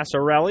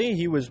Vassarelli.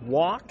 He was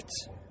walked.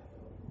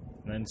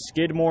 And then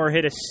Skidmore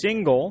hit a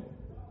single.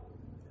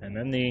 And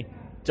then the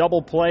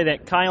double play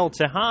that Kyle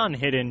Tehan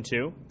hit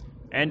into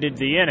ended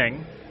the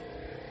inning.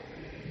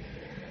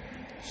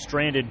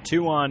 Stranded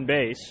 2 on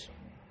base.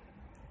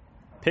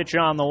 Pitch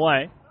on the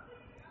way.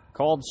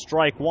 Called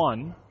strike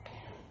 1.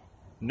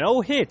 No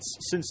hits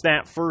since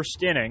that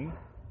first inning.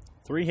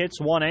 3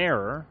 hits, 1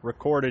 error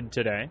recorded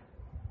today.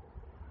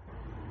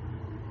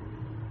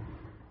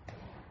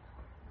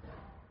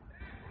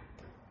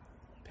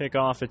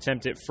 Pickoff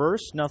attempt at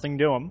first. Nothing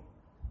to him.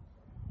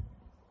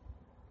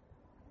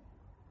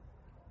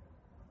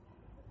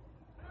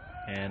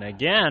 And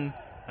again,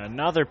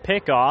 another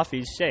pickoff.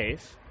 He's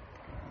safe.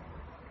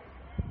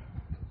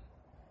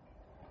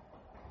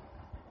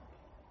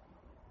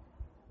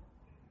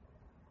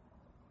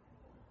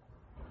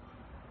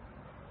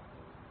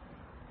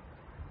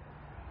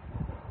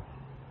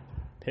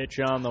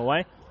 Pitch on the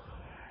way.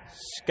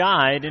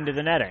 Skied into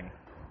the netting.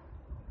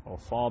 Will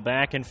fall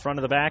back in front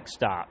of the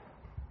backstop.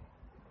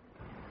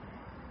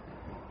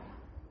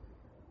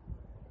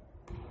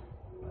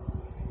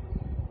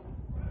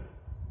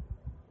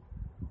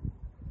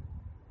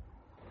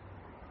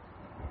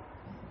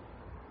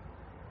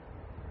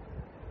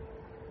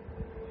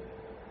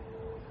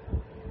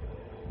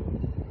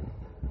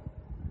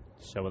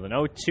 So with an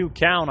 0-2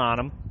 count on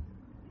him,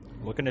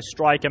 looking to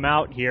strike him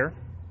out here.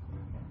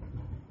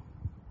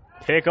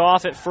 Pick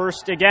off at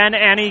first again,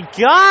 and he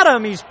got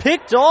him! He's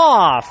picked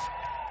off!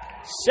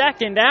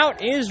 Second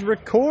out is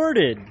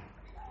recorded.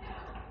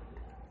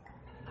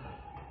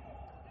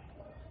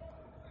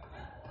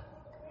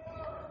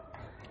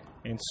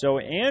 And so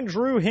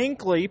Andrew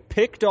Hinckley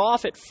picked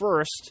off at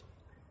first.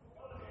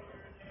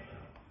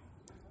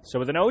 So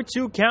with an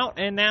 0-2 count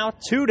and now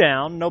 2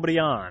 down, nobody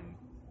on.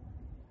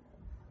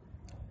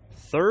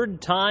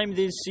 Third time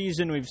this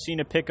season we've seen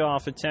a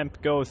pickoff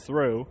attempt go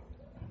through.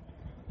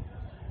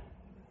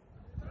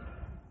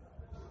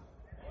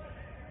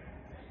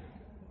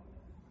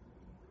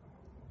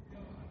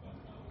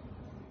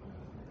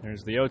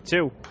 There's the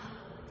 0-2.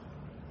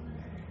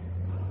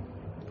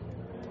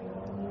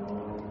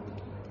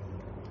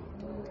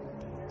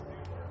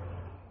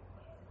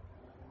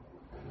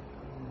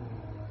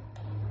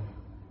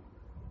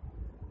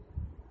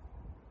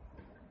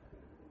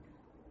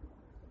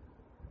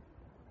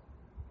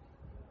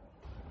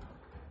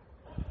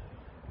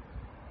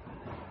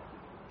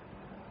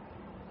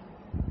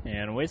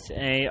 And with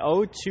a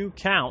 0-2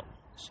 count,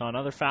 so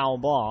another foul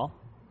ball.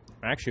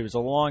 Actually, it was a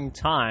long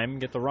time.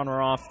 Get the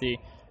runner off the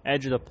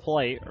edge of the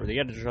plate, or the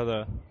edge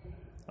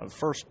of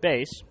first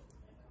base.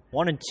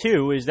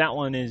 1-2 is that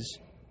one is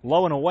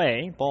low and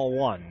away, ball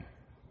 1.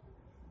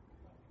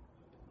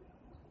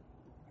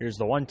 Here's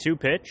the 1-2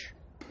 pitch.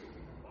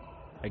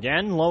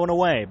 Again, low and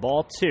away,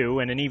 ball 2,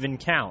 and an even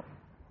count.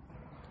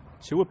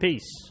 2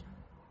 apiece.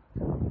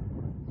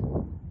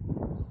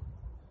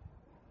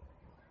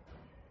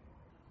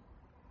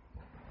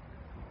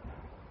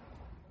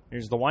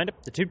 Here's the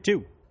windup, the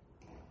 2-2.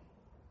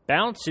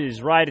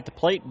 Bounces right at the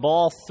plate,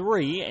 ball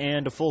 3,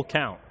 and a full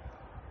count.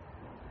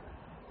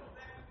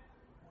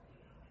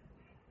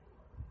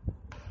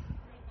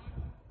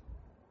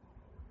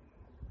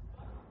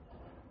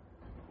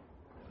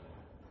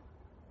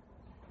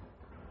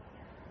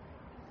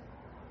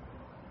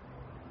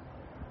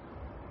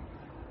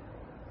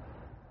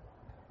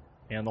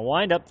 And the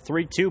windup,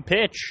 3-2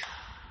 pitch.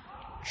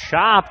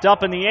 Chopped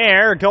up in the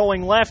air,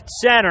 going left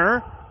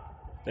center.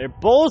 They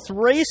both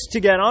race to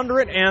get under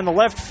it, and the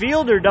left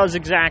fielder does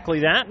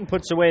exactly that and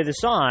puts away the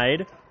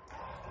side.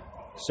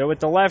 So with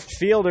the left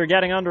fielder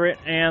getting under it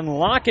and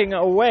locking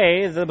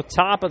away the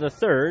top of the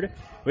third,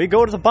 we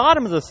go to the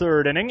bottom of the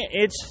third inning.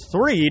 It's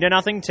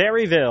 3-0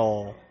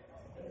 Terryville.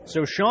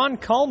 So Sean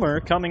Culmer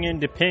coming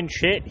in to pinch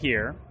hit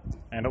here,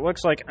 and it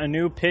looks like a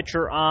new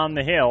pitcher on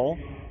the hill.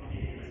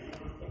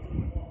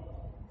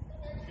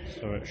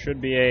 So it should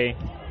be a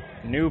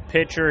new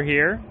pitcher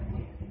here.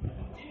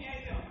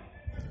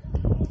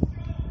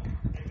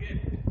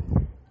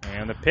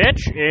 And the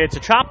pitch, it's a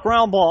chopped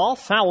ground ball,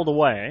 fouled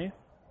away.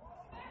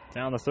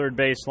 Down the third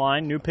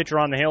baseline. New pitcher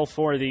on the hill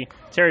for the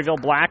Terryville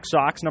Black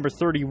Sox, number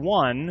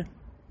 31.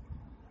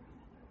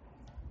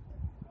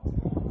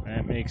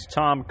 That makes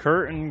Tom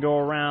Curtin go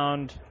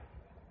around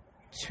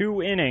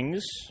 2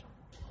 innings,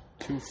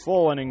 2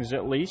 full innings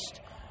at least,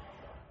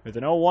 with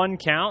an 0-1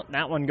 count.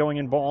 That one going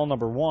in ball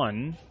number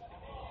 1.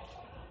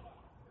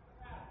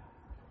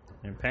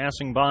 And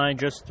passing by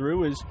just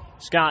through is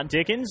Scott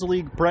Dickens,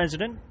 league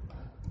president,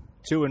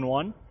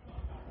 2-1.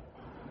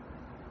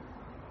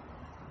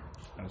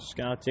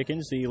 Scott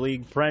Dickens, the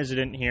league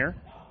president here.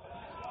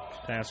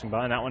 Just passing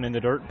by, that one in the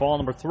dirt, ball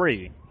number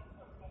 3.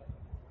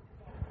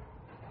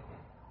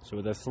 So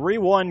with a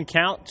 3-1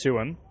 count to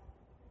him,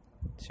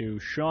 to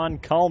Sean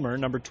Culmer,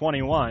 number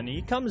 21.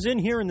 He comes in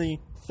here in the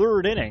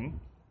third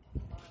inning.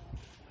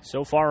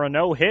 So far a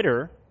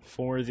no-hitter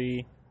for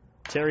the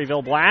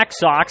Terryville Black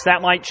Sox.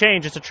 That might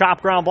change. It's a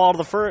chopped ground ball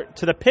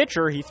to the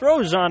pitcher. He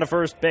throws on to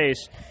first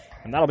base,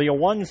 and that'll be a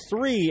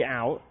 1-3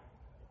 out.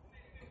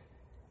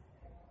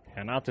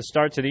 And out to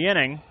start to the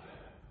inning.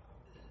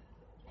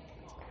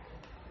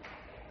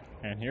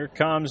 And here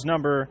comes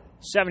number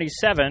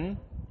 77,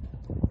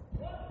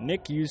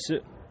 Nick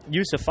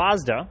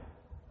Yusufazda.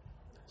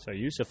 So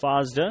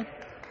Yusufazda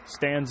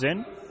stands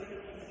in.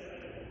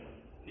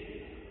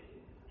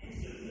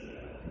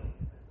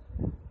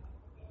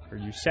 For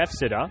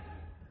Yusufzada.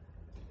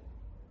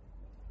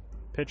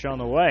 Pitch on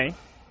the way.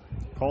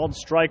 Called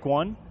strike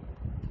 1.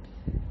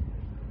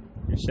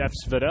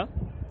 Yusufzada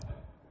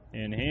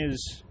in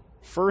his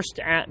first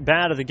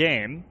at-bat of the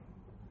game.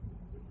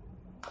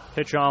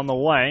 Pitch on the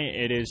way.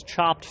 It is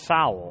chopped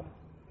foul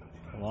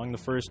along the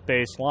first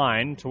base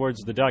line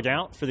towards the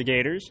dugout for the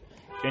Gators.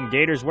 Again,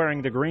 Gators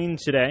wearing the green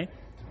today.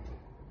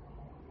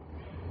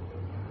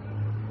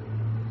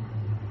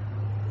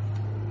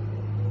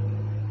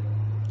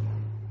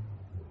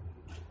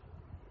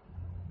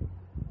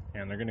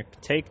 And they're going to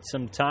take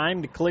some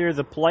time to clear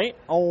the plate.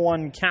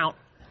 0-1 count.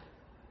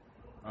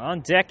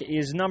 On deck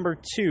is number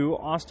 2,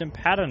 Austin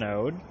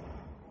Patanode.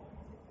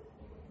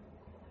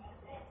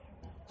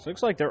 So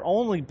looks like they're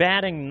only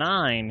batting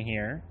 9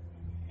 here.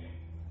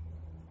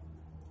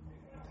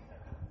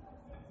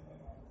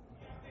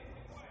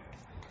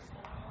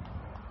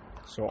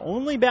 So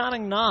only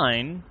batting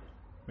 9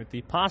 with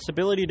the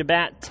possibility to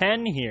bat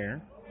 10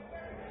 here.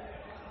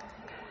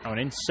 Oh, and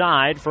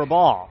inside for a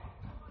ball.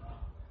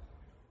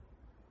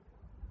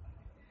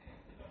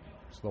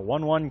 So the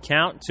 1-1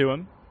 count to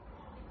him.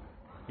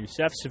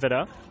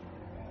 Yusufzada.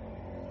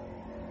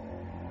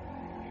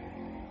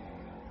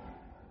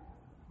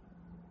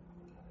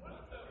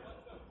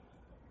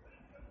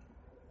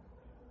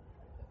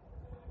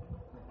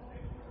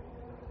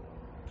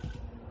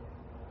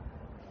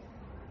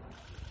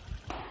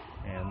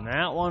 And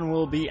that one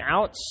will be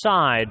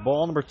outside,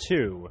 ball number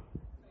 2.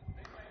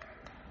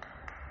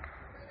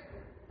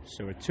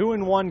 So a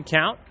 2-1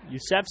 count.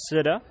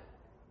 Yusufzada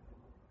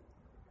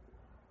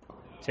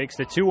takes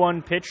the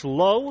 2-1 pitch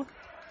low,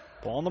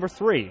 ball number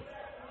 3.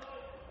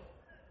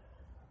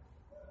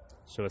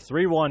 So a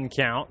 3-1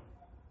 count.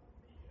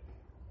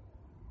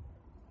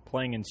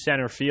 Playing in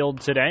center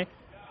field today.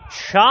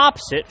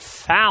 Chops it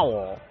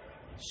foul.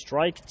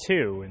 Strike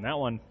 2, and that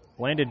one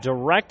landed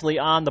directly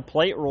on the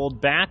plate, rolled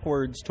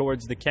backwards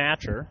towards the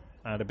catcher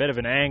at a bit of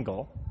an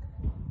angle.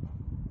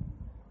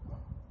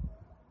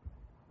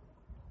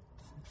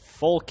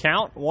 Full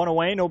count, 1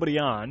 away, nobody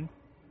on.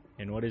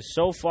 In what has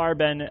so far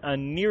been a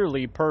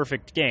nearly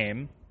perfect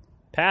game,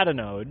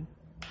 Patanode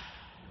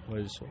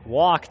was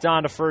walked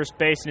onto first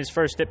base in his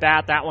first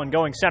at-bat. That one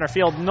going center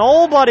field.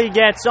 Nobody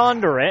gets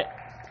under it.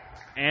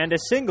 And a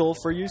single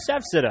for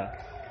Yusufzada.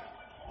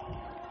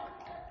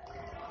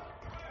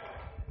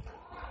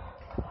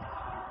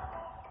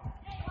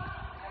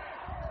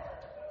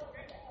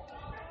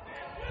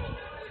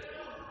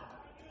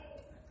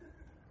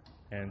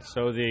 And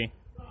so the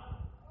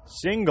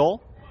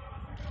single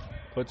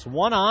Puts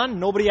one on,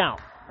 nobody out.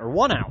 Or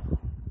one out.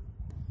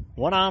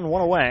 One on,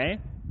 one away.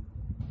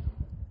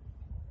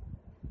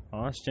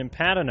 Austin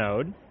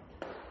Patenode.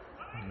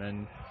 And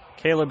then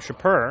Caleb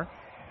Shapur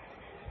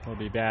will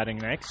be batting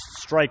next.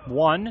 Strike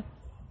one.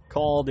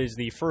 Called is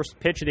the first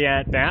pitch of the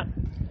at-bat.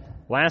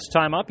 Last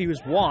time up, he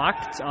was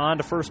walked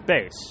onto first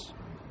base.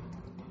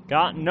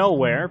 Got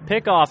nowhere.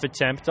 Pickoff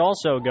attempt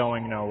also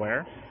going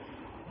nowhere.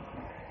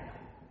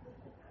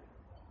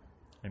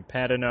 And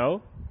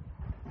Patenode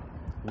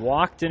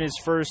walked in his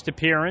first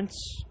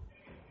appearance.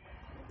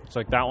 Looks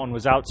like that one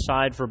was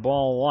outside for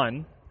ball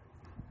one.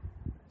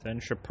 Then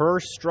Shapur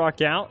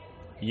struck out.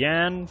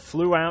 Yan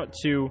flew out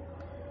to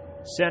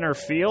center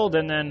field,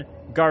 and then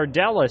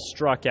Gardella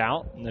struck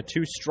out. And the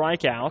two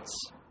strikeouts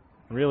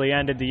really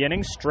ended the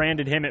inning,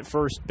 stranded him at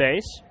first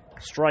base.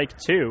 Strike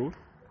two.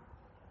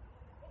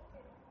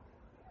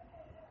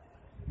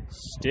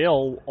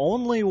 Still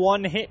only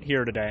one hit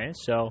here today,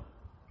 so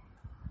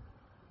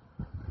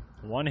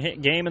one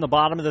hit game in the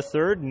bottom of the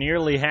third,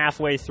 nearly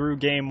halfway through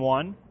game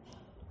one.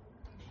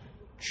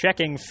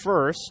 Checking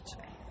first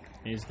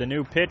is the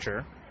new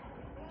pitcher.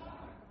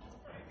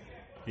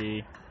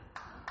 The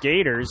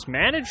Gators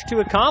managed to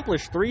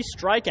accomplish 3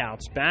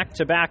 strikeouts back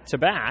to back to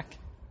back.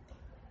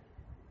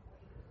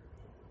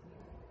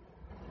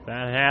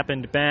 That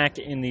happened back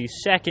in the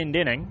second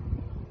inning.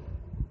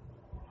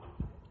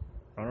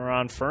 Runner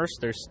on first.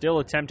 They're still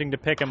attempting to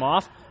pick him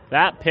off.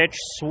 That pitch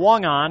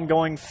swung on,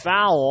 going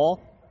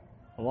foul.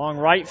 Along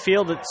right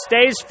field, it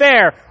stays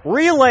fair.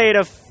 Relay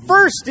to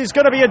first is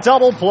going to be a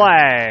double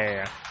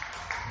play.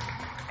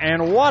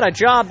 And what a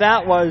job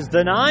that was.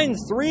 The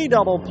 9-3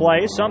 double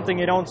play, something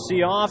you don't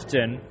see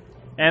often.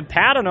 And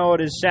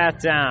Patenode is sat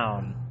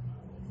down.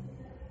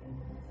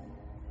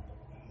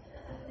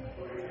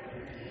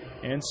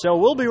 And so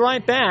we'll be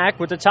right back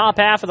with the top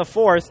half of the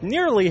fourth,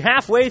 nearly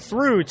halfway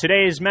through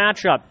today's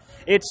matchup.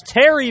 It's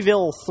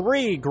Terryville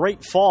 3,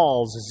 Great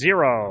Falls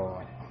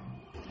 0.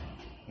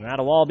 And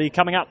that'll all be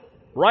coming up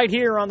right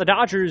here on the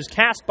Dodgers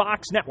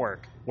CastBox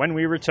Network when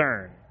we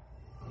return.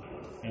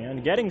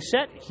 And getting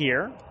set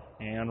here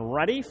and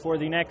ready for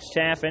the next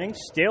half inning,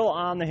 still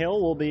on the hill,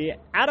 will be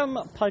Adam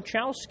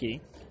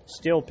Pachowski,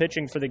 still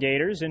pitching for the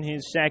Gators in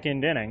his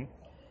second inning.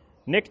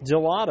 Nick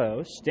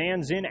Delato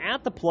stands in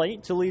at the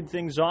plate to lead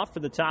things off for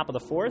the top of the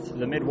fourth,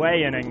 the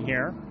midway inning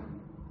here.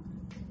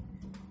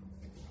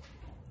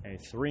 A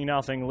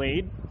 3-0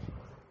 lead.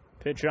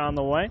 Pitch on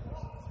the way.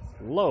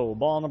 Low,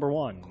 ball number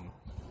one.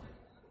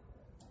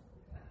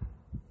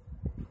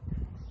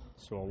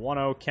 So a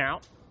 1-0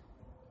 count.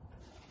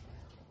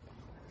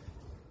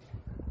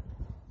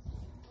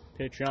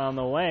 Pitch on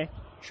the way.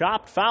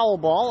 Chopped foul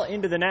ball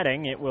into the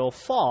netting. It will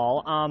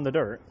fall on the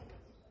dirt.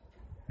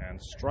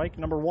 And strike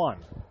number one.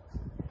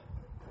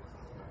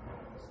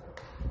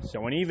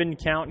 So an even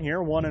count here,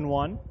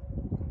 1-1.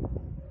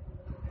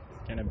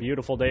 And a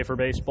beautiful day for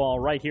baseball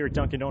right here at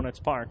Dunkin' Donuts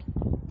Park.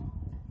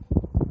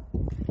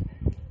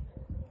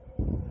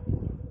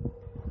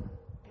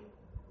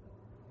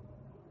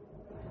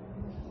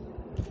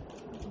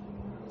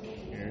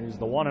 Here's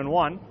the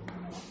 1-1.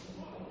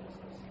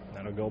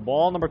 That'll go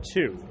ball number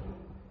two.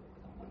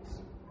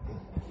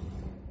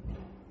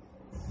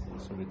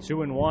 So the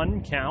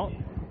 2-1 count.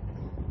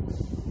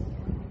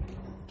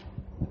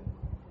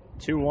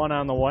 2-1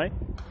 on the way.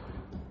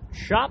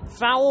 Chopped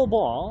foul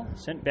ball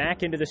sent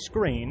back into the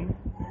screen.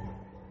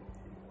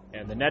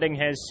 And the netting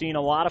has seen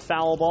a lot of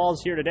foul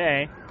balls here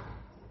today.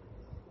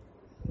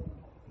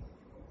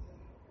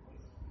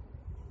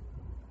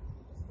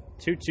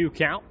 Two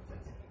count.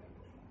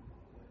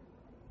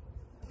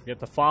 We get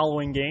the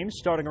following games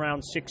starting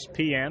around 6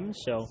 p.m.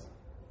 So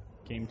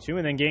game 2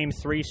 and then game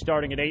 3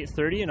 starting at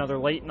 8:30. Another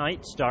late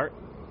night start.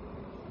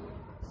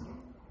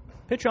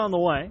 Pitch on the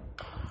way.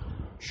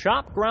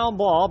 Chopped ground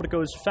ball, but it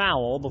goes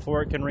foul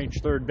before it can reach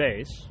third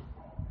base.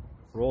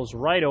 Rolls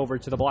right over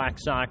to the Black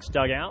Sox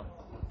dugout.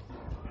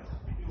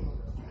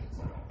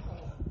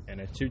 And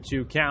a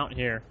 2-2 count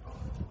here.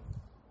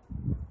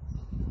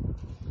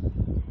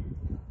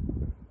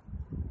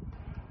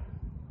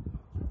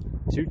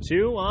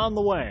 Two on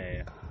the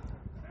way.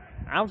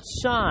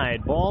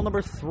 Outside, ball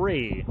number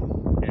 3.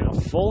 And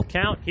a full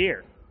count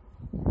here.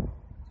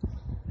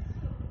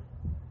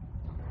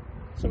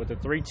 So with the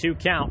 3-2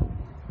 count,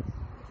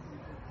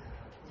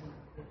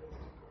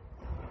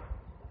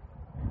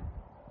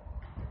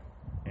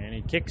 and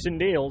he kicks and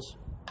deals.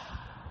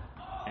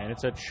 And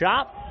it's a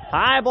chop,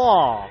 high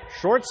ball.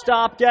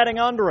 Shortstop getting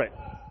under it.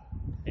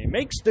 He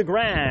makes the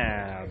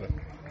grab.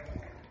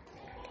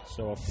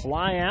 So a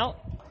fly out.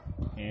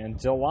 And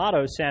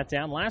Delato sat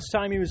down. Last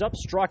time he was up,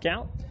 struck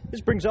out.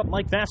 This brings up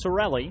Mike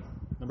Vassarelli,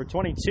 number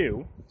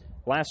 22.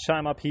 Last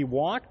time up, he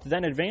walked,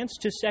 then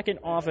advanced to second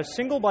off a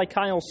single by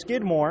Kyle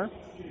Skidmore.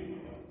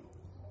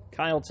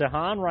 Kyle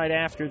Tahan right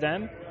after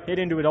them hit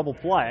into a double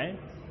play.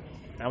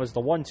 That was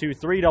the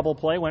 1-2-3 double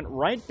play. Went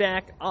right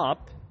back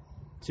up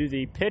to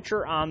the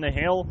pitcher on the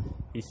hill.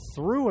 He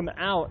threw him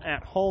out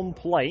at home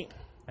plate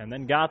and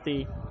then got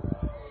the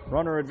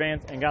runner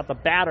advance and got the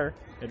batter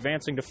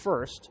advancing to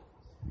first.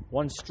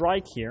 One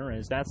strike here,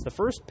 as that's the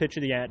first pitch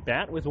of the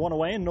at-bat with one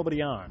away and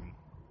nobody on.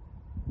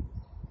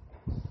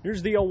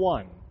 Here's the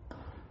 0-1.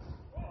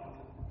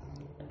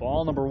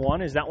 Ball number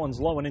 1 as that one's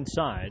low and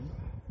inside.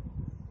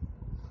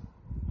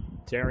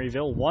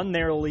 Terryville won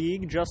their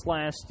league just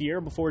last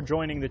year before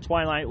joining the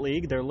Twilight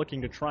League. They're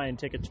looking to try and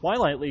take a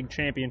Twilight League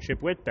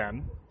championship with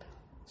them.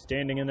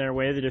 Standing in their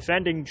way, the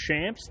defending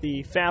champs,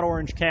 the Fat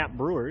Orange Cap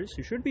Brewers,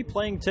 who should be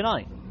playing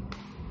tonight.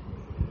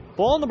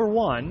 Ball number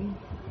 1.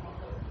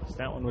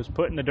 That one was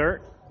put in the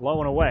dirt, low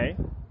and away.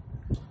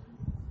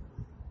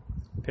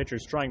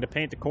 Pitcher's trying to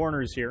paint the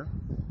corners here.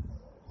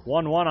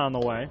 1-1 on the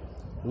way.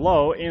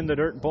 Low in the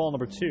dirt, ball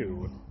number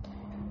 2.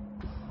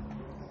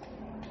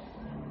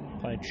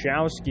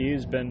 Pachowski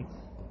has been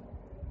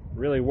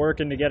really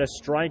working to get a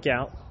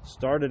strikeout.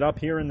 Started up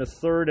here in the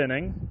third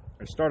inning,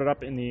 or started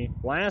up in the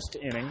last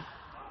inning.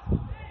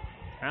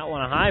 That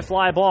one, a high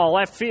fly ball,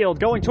 left field,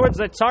 going towards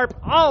the tarp.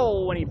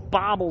 Oh, and he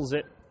bobbles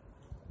it.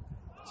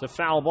 It's a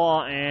foul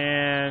ball,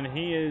 and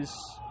he is...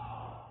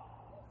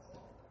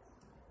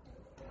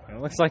 It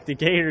looks like the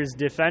Gators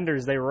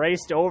defenders, they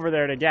raced over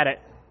there to get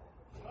it,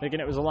 thinking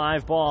it was a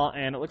live ball,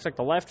 and it looks like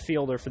the left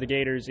fielder for the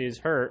Gators is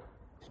hurt.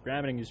 He's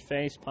grabbing his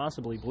face,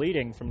 possibly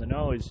bleeding from the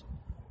nose.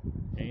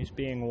 And he's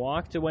being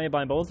walked away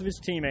by both of his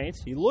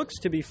teammates. He looks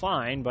to be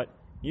fine, but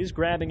he's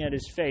grabbing at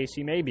his face.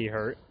 He may be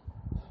hurt.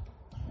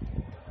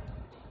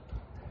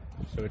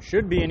 So it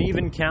should be an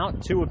even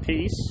count, 2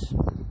 apiece.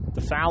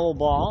 The foul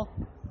ball.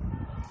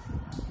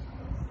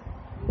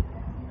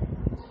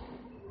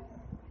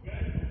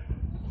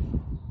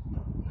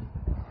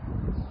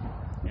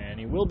 And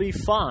he will be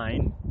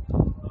fine.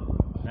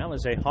 That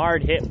was a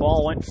hard hit.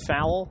 Ball went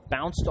foul,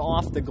 bounced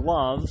off the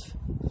glove,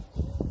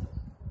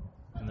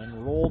 and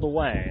then rolled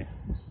away.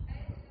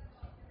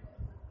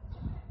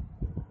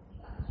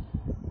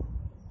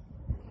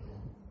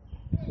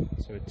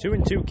 So a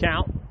 2-2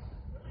 count.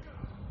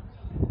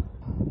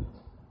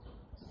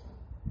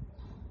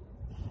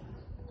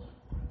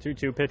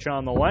 Two-two pitch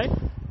on the way.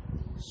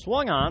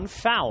 Swung on,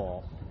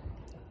 foul.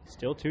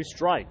 Still 2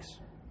 strikes.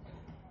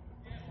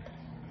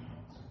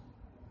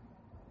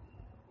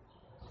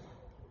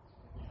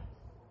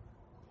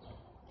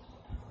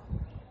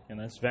 And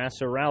that's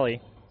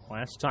Vassarelli.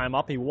 Last time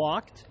up, he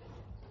walked.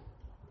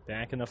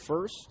 Back in the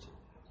first.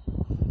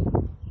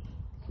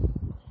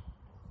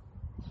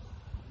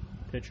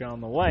 Pitch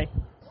on the way.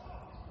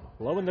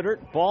 Low in the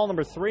dirt, ball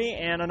number 3,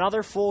 and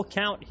another full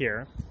count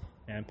here.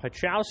 And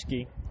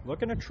Pachowski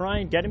looking to try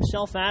and get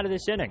himself out of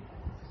this inning.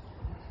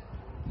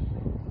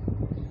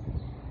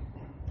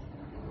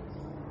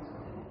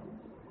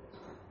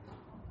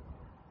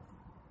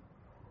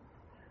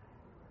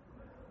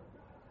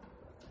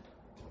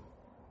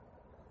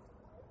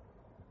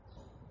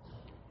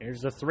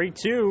 Here's the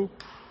 3-2.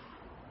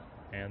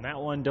 And that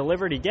one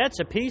delivered. He gets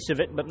a piece of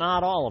it, but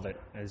not all of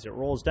it, as it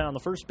rolls down the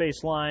first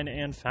base line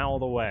and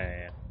fouled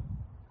away.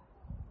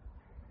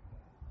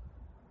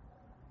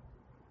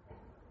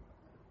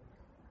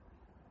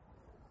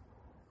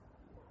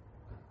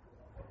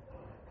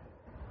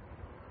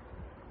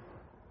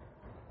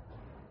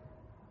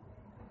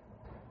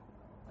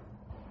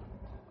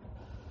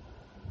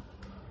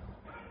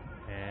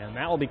 And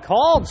that will be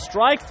called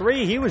strike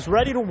 3. He was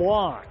ready to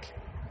walk.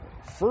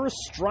 First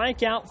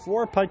strikeout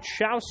for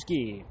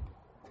Pachowski.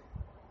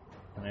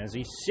 And as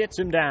he sits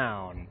him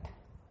down,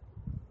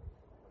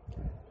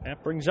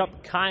 that brings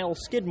up Kyle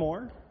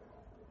Skidmore.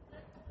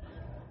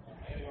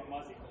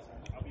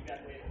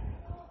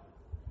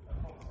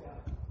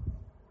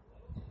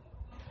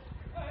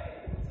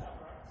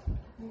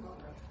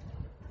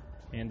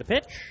 And the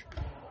pitch.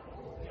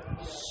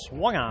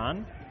 Swung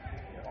on.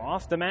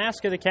 Off the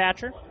mask of the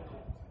catcher.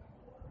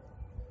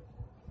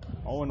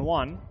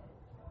 0-1.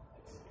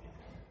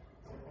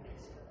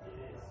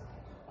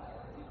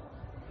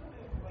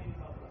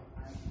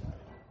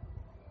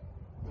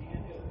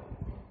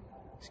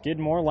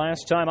 Skidmore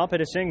last time up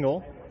at a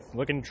single.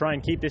 Looking to try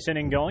and keep this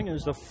inning going. It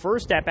was the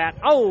first at bat.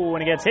 Oh,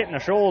 and he gets hit in the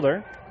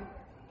shoulder.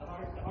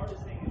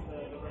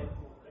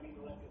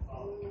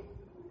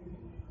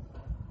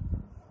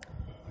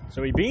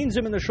 So he beans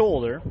him in the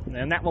shoulder,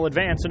 and that will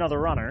advance another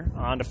runner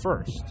on to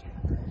first.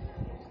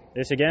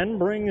 This again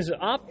brings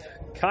up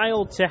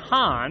Kyle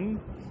Tehan.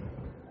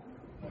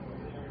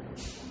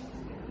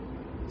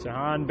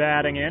 Tehan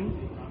batting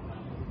in.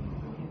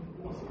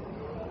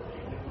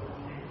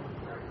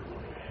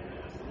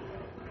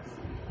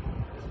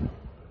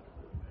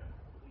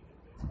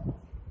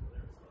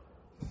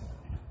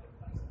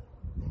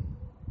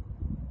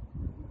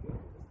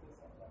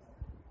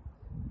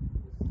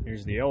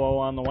 Here's the 0-0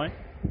 on the way.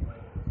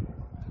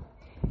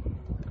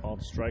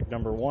 Called strike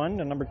number 1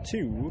 and number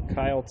 2,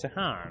 Kyle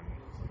Tehan.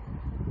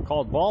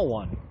 Called ball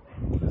 1.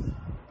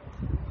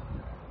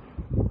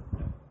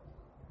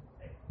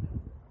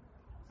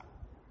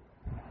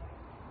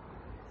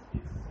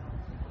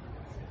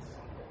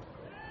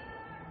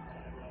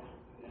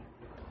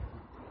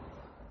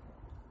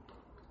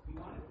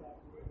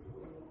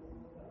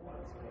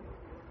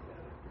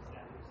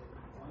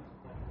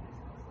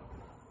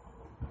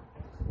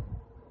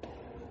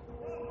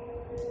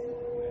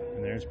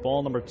 Here's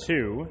ball number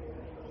 2.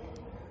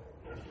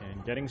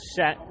 And getting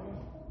set.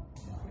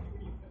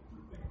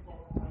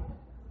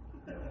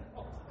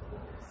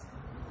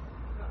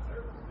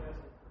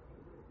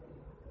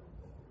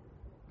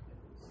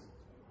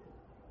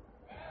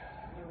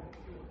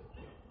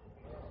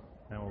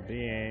 That will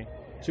be a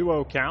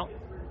 2-0 count.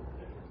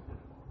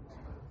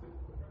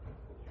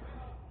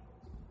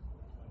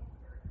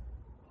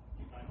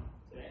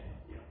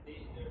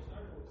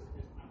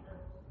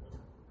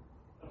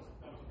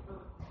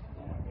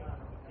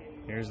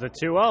 Here's the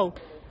 2-0.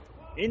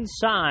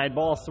 Inside,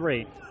 ball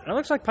 3. And it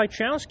looks like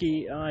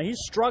Pychowski, he's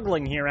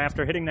struggling here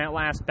after hitting that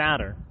last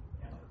batter.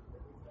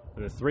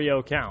 With a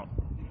 3-0 count.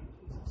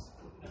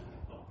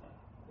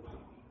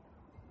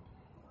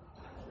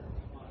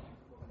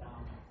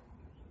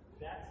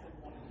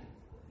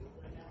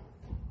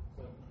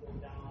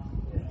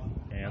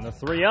 And the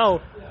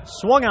 3-0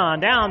 swung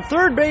on down.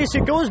 Third base,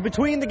 it goes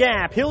between the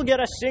gap. He'll get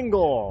a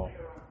single.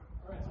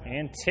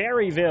 And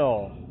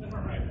Terryville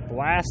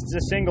blasts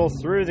a single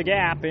through the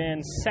gap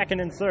in second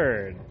and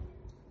third.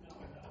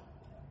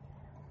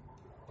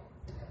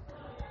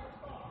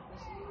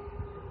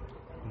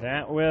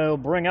 That will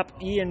bring up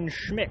Ian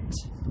Schmidt.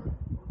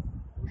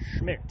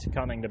 Schmidt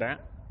coming to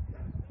bat.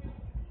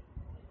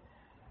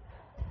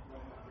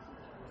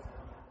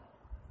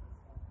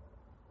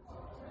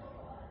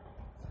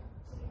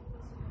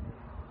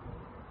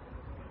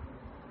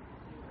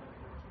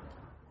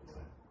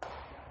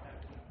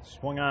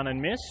 Swung on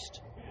and missed.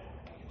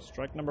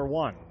 Strike number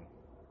 1.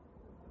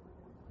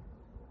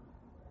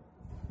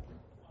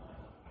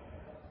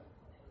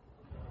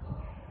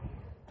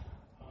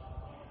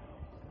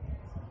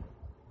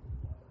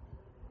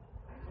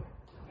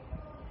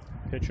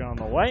 Pitch on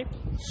the way.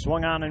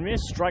 Swung on and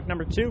missed. Strike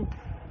number 2.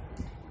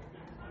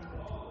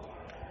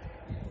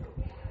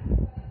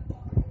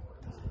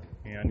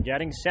 And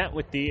getting set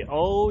with the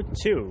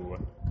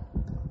 0-2.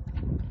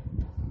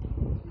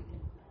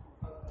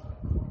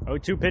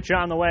 0-2 pitch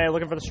on the way.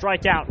 Looking for the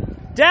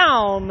strikeout.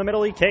 Down the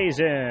middle, he K's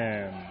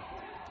in.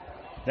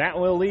 That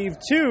will leave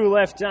 2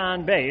 left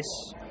on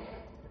base.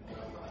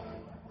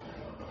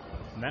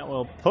 And that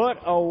will put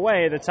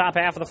away the top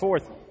half of the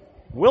 4th.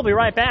 We'll be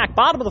right back.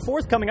 Bottom of the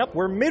 4th coming up.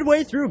 We're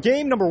midway through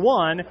game number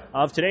 1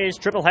 of today's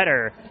triple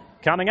header.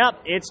 Coming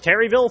up, it's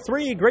Terryville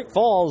 3, Great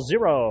Falls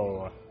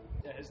 0.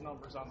 Yeah, his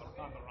number's on the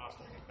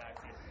roster.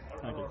 Back here.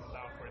 I wrote them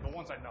down for you, the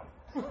ones I know.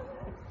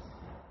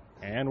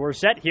 And we're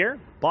set here.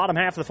 Bottom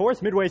half of the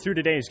 4th, midway through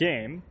today's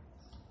game.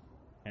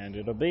 And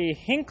it'll be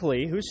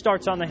Hinckley who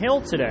starts on the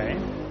hill today.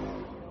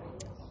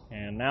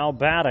 And now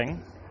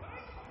batting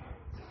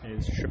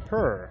is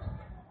Shapur.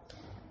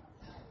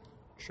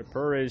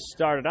 Shapur is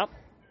started up.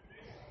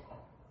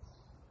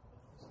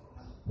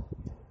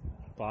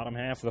 Bottom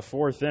half of the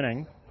 4th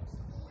inning.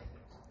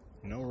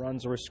 No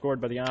runs were scored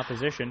by the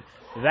opposition.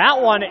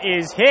 That one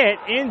is hit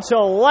into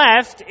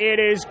left. It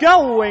is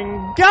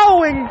going,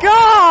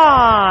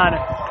 gone!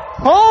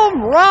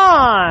 Home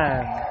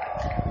run!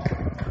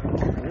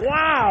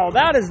 Wow,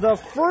 that is the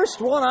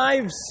first one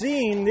I've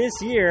seen this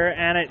year,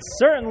 and it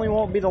certainly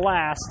won't be the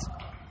last.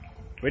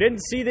 We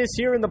didn't see this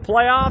here in the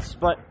playoffs,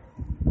 but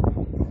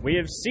we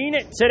have seen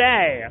it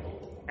today.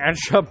 And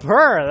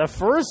Shapur, the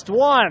first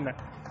one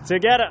to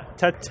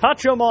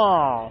touch them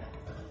all.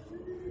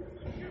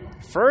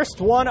 First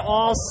one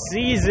all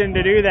season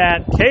to do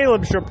that.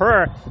 Caleb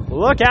Shapur,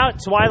 look out,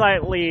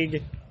 Twilight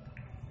League.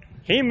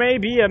 He may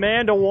be a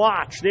man to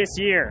watch this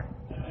year.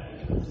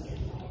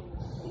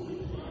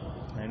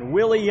 And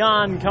Willie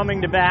Jan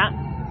coming to bat.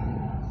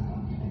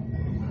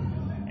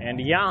 And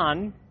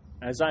Jan,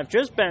 as I've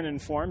just been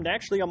informed,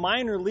 actually a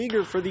minor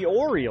leaguer for the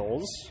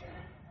Orioles.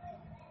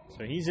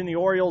 So he's in the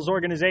Orioles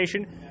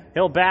organization.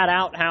 He'll bat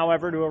out,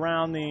 however, to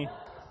around the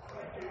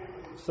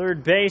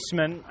third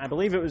baseman. I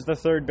believe it was the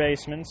third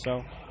baseman,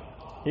 so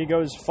he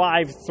goes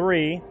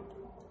 5-3.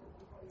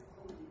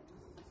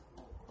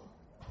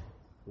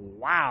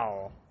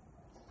 Wow.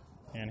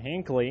 And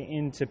Hinckley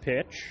into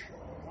pitch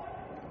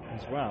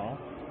as well.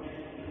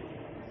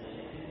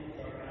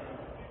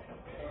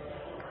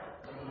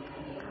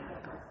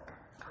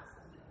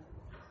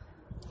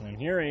 And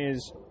here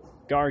is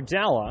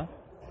Gardella.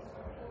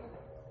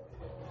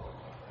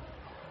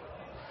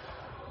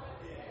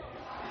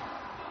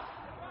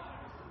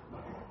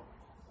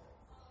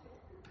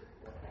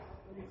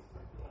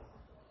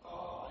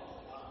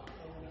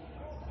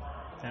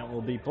 That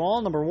will be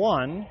ball number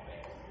 1.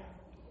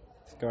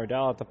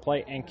 Gardella at the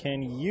plate, and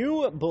can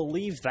you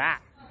believe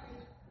that?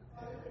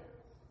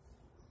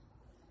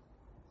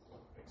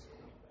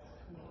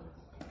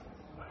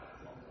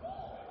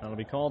 That'll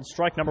be called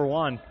strike number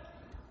 1.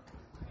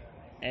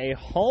 A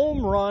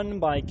home run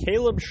by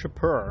Caleb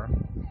Shapur.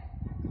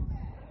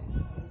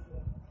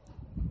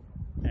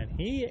 And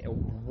he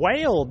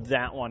wailed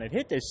that one. It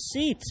hit the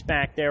seats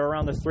back there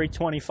around the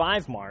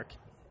 325 mark.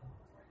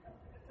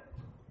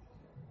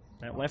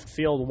 That left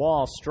field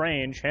wall,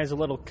 Strange, has a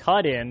little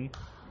cut in.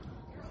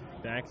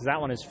 Because that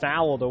one is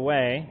fouled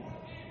away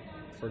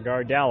for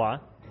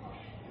Gardella.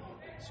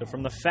 So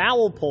from the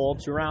foul pole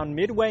to around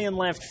midway in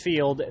left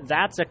field,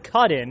 that's a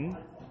cut in.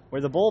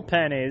 where the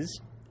bullpen is.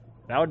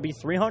 That would be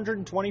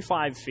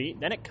 325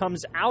 feet. Then it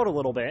comes out a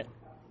little bit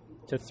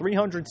to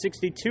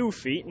 362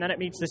 feet, and then it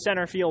meets the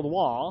center field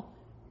wall,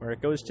 where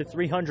it goes to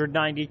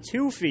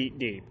 392 feet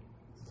deep.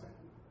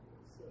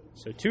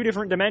 So 2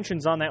 different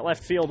dimensions on that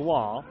left field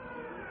wall.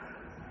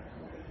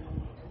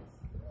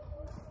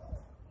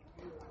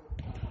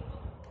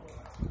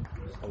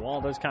 The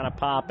wall does kind of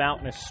pop out,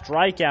 and a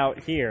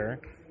strikeout here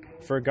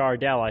for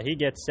Gardella. He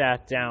gets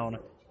sat down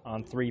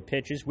on 3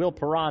 pitches. Will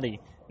Parati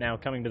now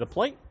coming to the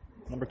plate,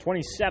 number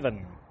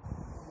 27.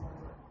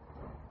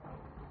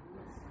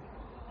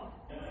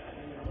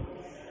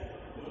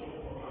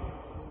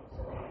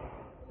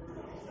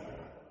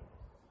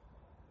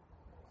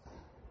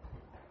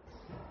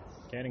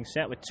 Getting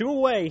set with 2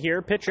 away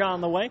here. Pitch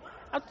on the way.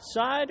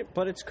 Outside,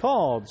 but it's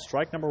called.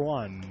 Strike number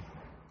 1.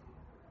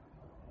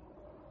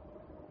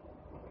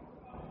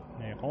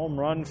 A home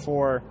run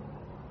for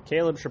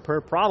Caleb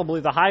Shapur.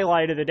 Probably the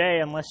highlight of the day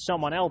unless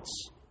someone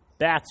else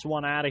bats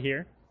one out of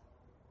here.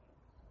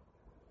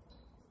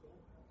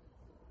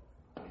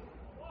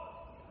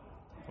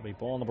 That'll be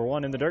ball number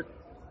 1 in the dirt.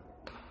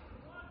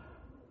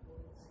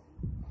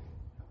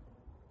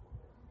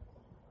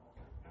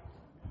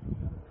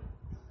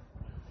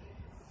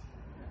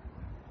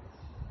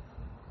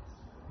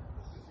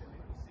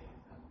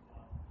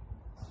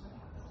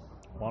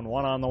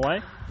 One on the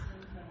way.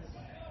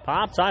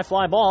 Pops, high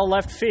fly ball,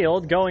 left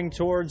field, going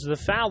towards the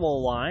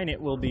foul line.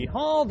 It will be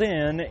hauled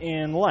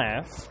in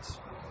left,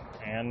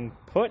 and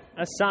put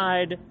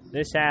aside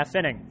this half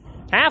inning.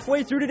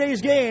 Halfway through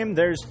today's game,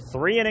 there's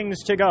 3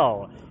 innings to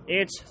go.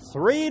 It's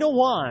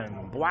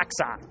 3-1, Black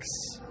Sox.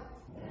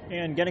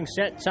 And getting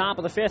set, top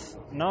of the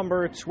 5th,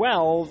 number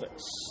 12,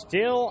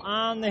 still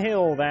on the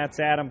hill. That's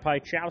Adam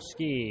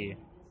Piechowski.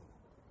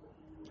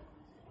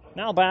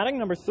 Now batting,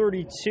 number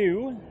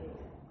 32.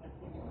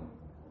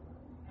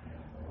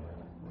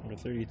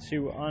 Number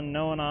 32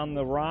 unknown on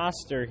the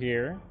roster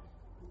here.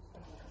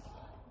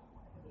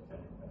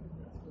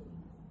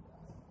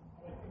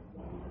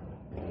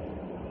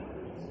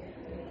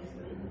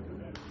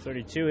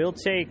 .32, he'll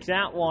take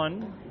that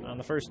one on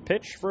the first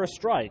pitch for a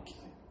strike.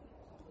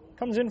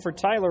 Comes in for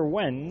Tyler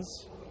Wenz.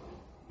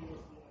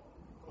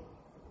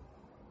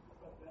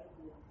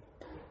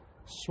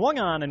 Swung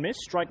on and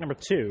missed, strike number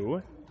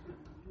 2.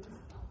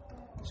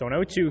 So an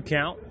 0-2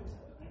 count.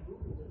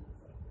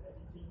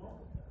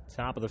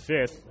 Top of the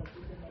 5th.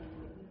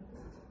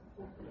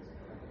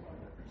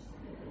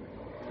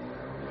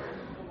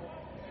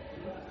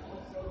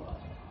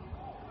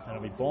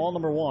 That'll be ball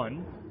number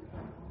 1.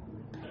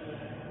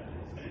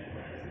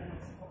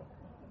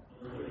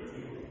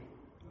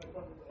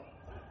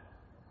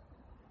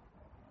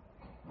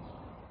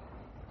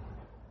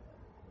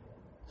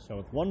 So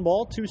with 1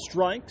 ball, 2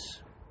 strikes.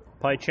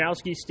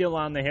 Piechowski still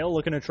on the hill,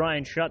 looking to try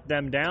and shut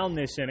them down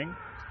this inning.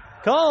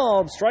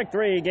 Called strike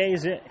 3.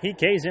 He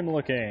K's him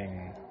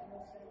looking.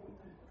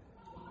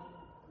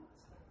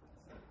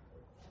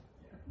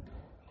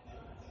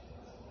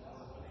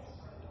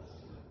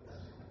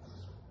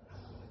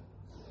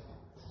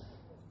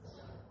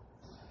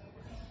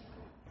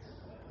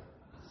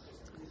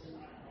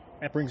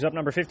 That brings up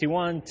number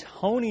 51,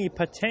 Tony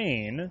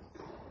Patain.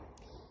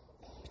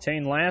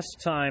 Patain last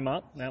time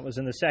up, that was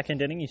in the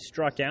 2nd inning. He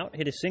struck out,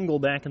 hit a single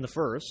back in the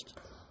 1st.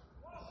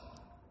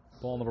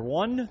 Ball number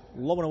 1,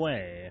 low and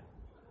away.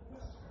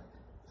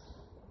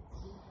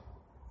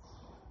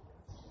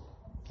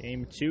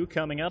 Game 2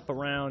 coming up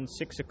around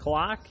 6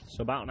 o'clock,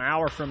 so about an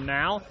hour from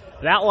now.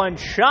 That one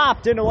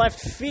chopped into left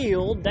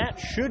field.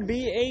 That should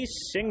be a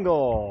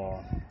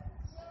single.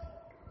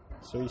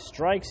 So he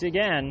strikes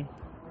again.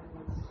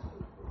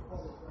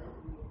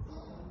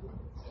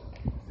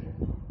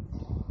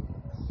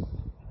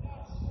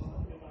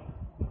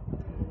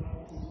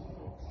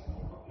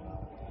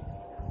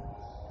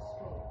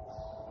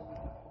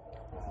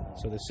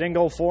 So the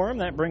single for him,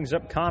 that brings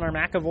up Connor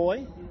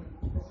McAvoy.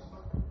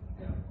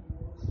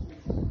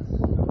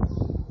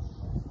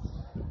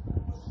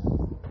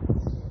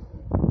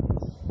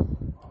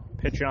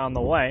 Pitch on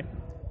the way.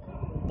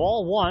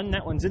 Ball 1,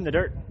 that one's in the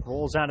dirt.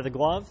 Rolls out of the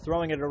glove,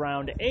 throwing it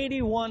around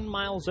 81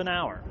 miles an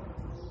hour.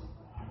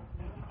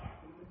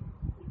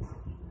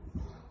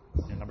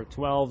 And number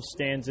 12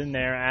 stands in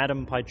there,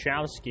 Adam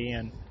Piechowski,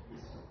 and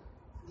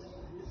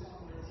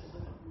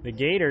the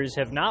Gators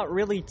have not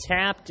really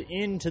tapped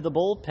into the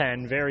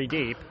bullpen very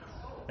deep.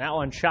 That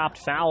one chopped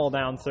foul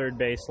down third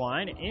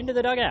baseline into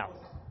the dugout.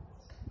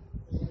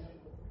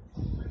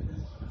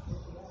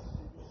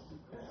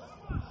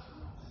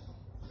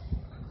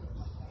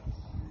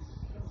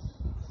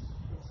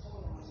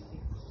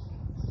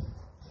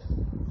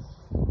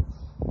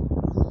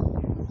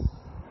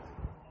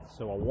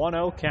 So a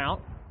 1-0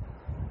 count.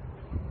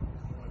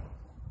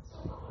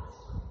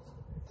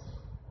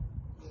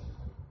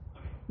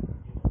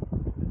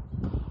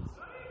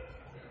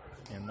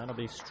 That'll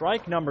be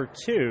strike number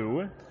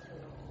 2.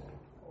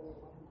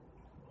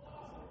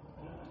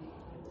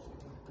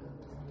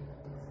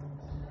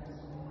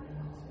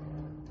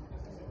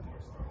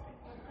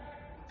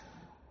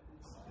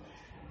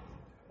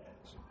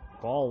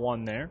 Ball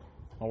 1 there.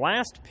 The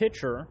last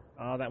pitcher,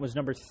 that was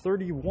number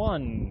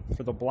 31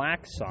 for the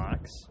Black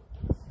Sox.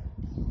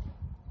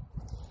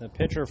 The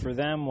pitcher for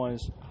them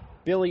was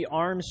Billy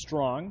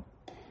Armstrong.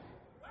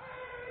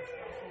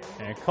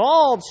 And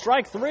called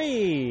strike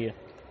 3.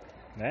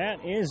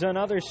 That is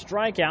another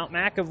strikeout.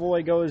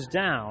 McAvoy goes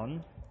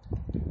down.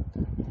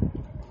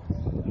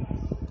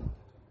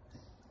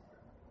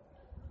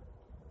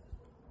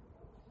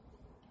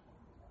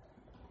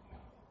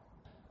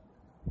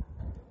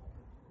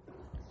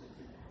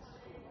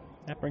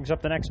 That brings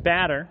up the next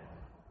batter,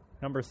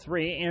 number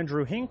 3,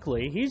 Andrew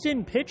Hinckley. He's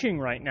in pitching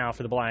right now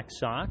for the Black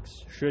Sox.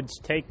 Should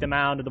take them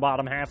out to the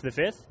bottom half of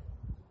the 5th.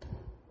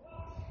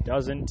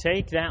 Doesn't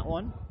take that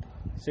one.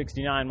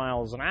 69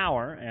 miles an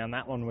hour, and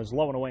that one was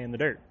low and away in the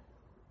dirt.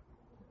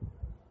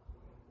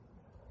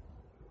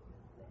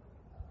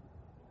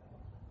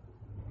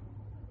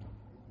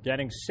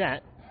 Getting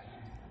set.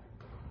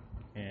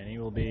 And he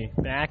will be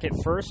back at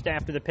first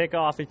after the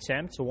pickoff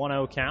attempt. It's a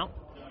 1-0 count.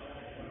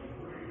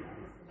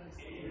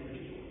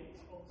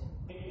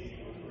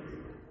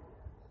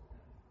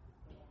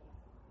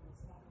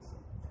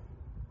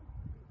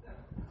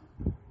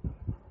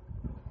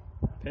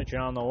 Pitch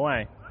on the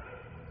way.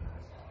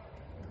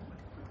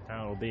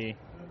 That'll be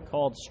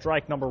called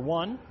strike number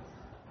 1.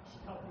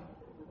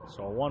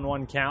 So a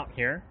 1-1 count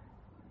here.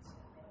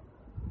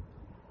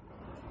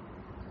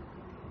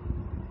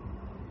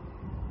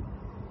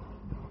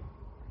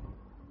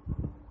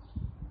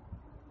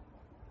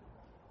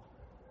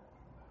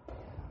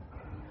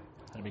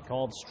 That'll be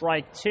called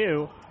strike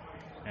 2.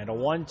 And a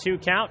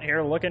 1-2 count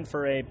here, looking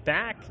for a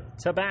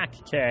back-to-back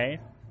K.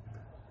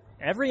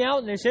 Every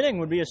out in this inning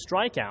would be a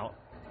strikeout.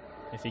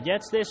 If he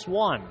gets this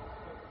one,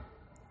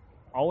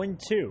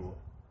 0-2.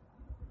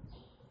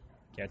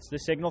 Gets the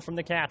signal from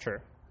the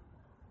catcher.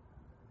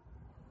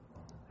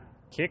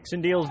 Kicks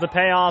and deals the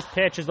payoff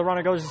pitch as the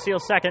runner goes to steal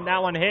second.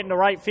 That one hit into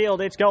right field.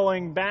 It's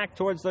going back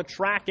towards the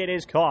track. It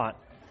is caught.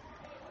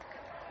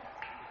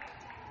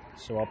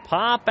 So a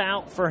pop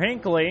out for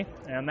Hinckley,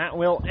 and that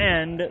will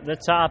end the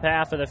top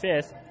half of the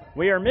 5th.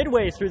 We are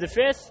midway through the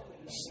 5th.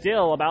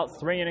 Still about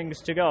 3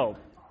 innings to go.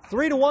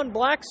 3-1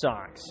 Black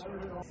Sox.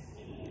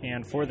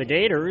 And for the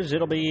Gators,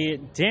 it'll be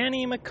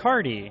Danny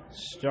McCarty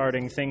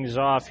starting things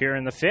off here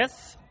in the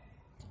 5th.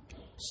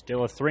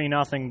 Still a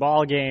 3-0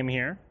 ball game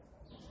here.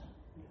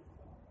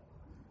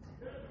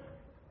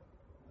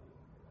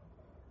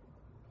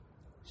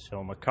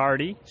 So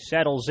McCarty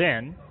settles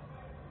in.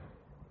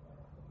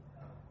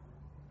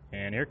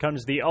 And here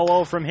comes the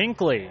 0-0 from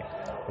Hinckley.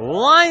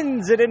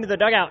 Lines it into the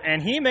dugout,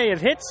 and he may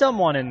have hit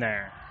someone in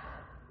there.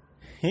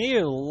 He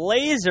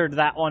lasered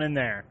that one in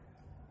there.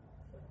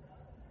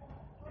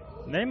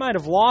 They might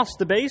have lost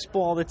the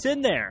baseball that's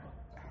in there.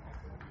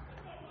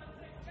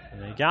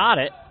 They got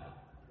it.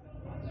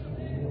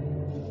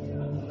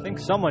 I think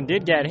someone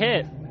did get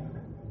hit.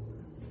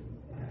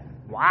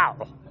 Wow.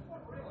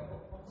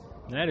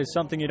 That is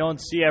something you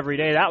don't see every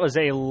day. That was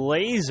a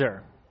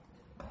laser.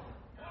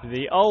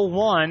 The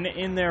 0-1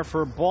 in there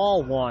for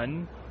ball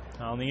 1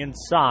 on the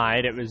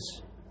inside. It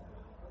was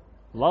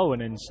low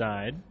and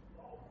inside.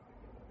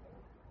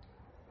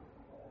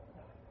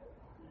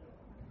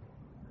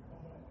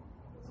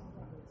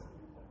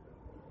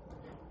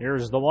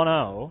 Here's the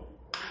 1-0.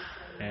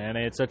 And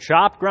it's a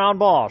chopped ground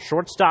ball.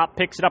 Shortstop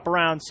picks it up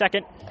around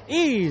second.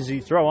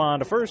 Easy throw on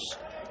to first.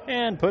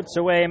 And puts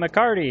away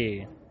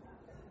McCarty.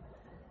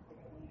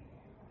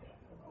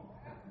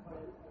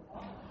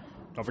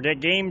 Don't forget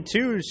game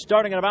 2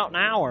 starting in about an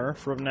hour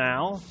from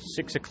now.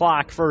 6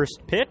 o'clock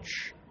first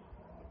pitch.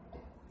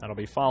 That'll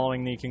be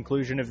following the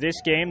conclusion of this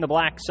game, the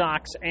Black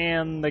Sox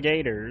and the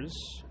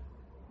Gators.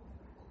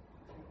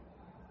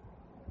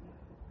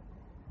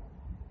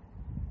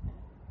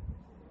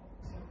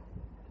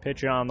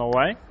 Pitch on the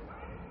way.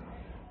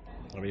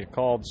 It'll be a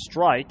called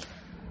strike.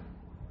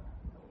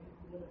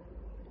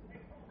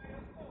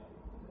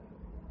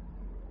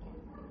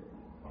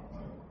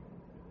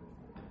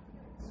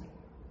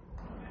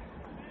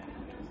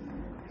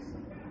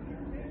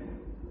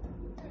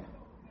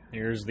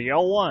 Here's the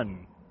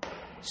 0-1.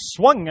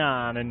 Swung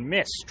on and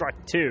missed. Struck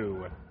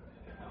 2.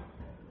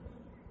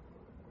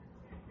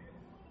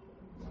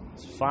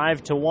 It's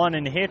 5-1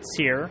 in hits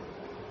here.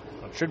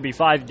 It should be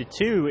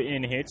 5-2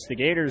 in hits. The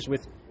Gators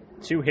with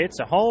 2 hits,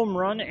 a home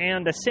run,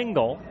 and a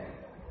single.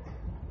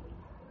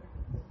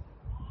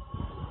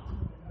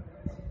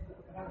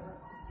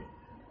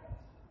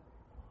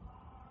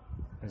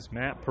 As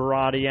Matt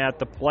Perotti at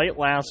the plate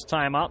last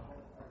time up,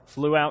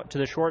 flew out to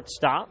the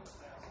shortstop.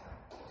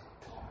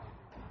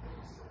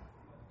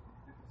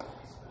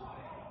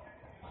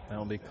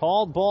 That'll be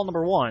called ball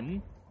number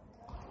 1.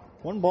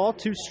 1 ball,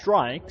 2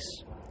 strikes,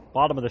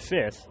 bottom of the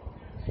 5th.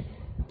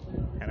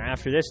 And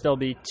after this, there'll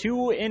be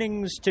 2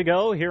 innings to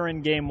go here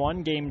in Game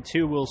 1. Game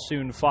 2 will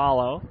soon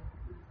follow.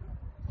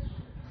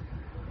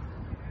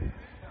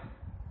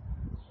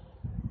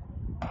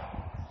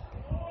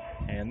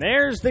 And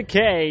there's the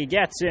K.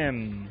 Gets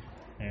him.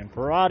 And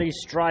Perotti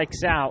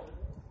strikes out.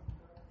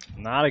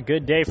 Not a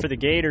good day for the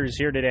Gators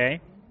here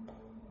today.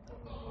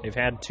 They've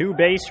had 2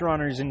 base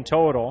runners in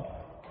total.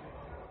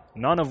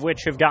 none of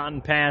which have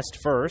gotten past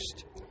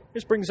first.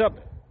 This brings up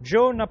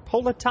Joe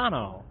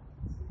Napolitano.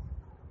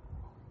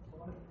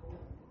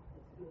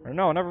 Or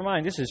no, never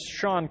mind. This is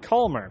Sean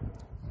Culmer.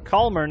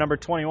 Culmer, number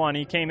 21,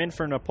 he came in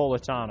for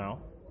Napolitano.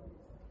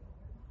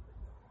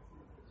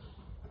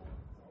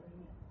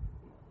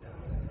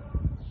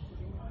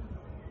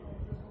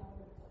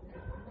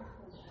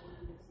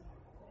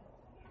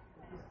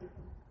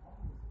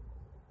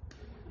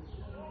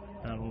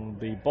 And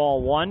the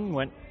ball one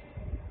went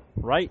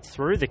right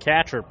through the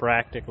catcher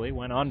practically,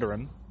 went under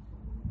him.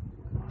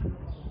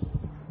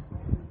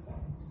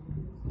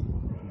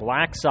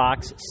 Black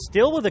Sox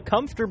still with a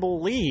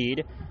comfortable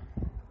lead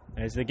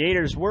as the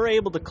Gators were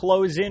able to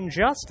close in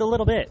just a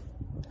little bit.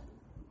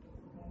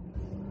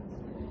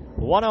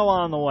 1-0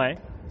 on the way.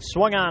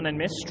 Swung on and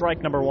missed,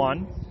 strike number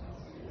one.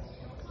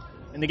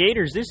 And the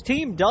Gators, this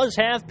team does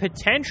have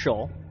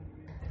potential.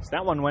 So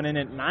that one went in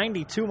at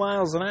 92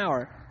 miles an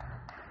hour.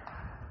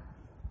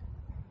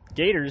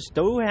 Gators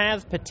do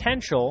have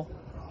potential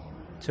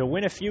to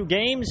win a few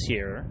games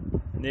here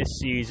this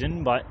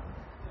season, but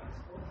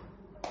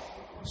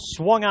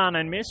swung on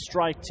and missed,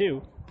 strike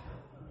two.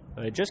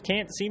 But it just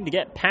can't seem to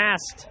get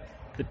past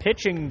the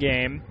pitching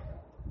game.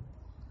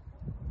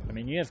 I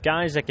mean, you have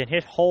guys that can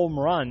hit home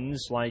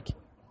runs like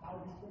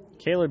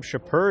Caleb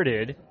Shapur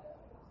did.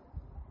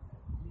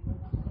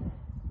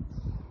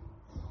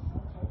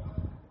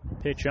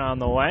 Pitch on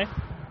the way.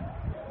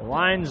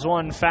 Lines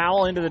one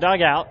foul into the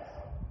dugout.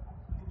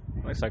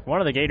 Looks like one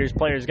of the Gators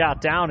players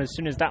got down as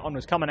soon as that one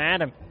was coming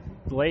at him.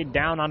 Laid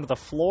down onto the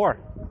floor.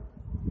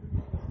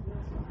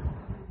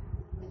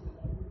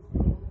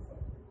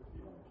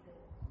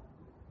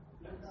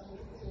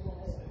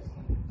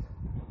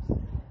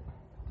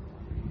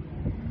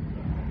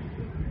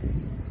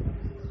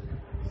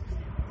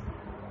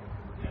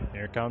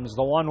 Here comes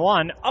the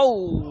 1-1.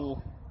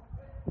 Oh!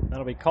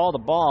 That'll be called a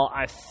ball.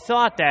 I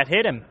thought that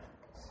hit him.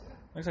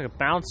 Looks like it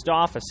bounced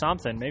off of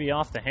something, maybe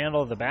off the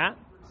handle of the bat.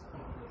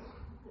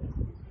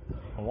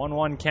 A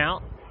 1-1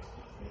 count.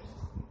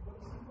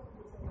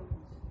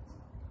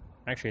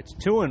 Actually, it's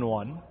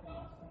 2-1.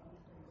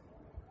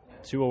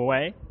 2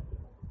 away.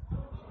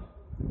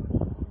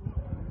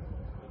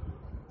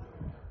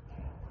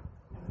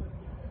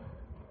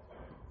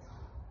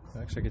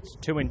 Looks like it's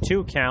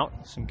 2-2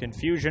 count. Some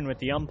confusion with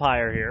the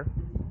umpire here.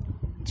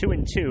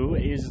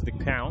 2-2 is the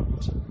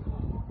count.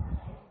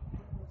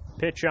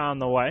 Pitch on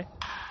the way.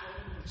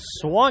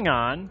 Swung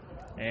on.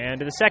 And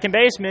to the second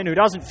baseman, who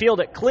doesn't field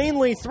it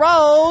cleanly.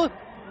 Throw!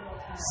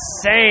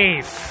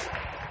 Safe!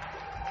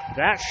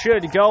 That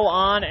should go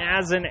on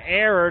as an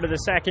error to the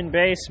second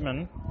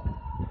baseman.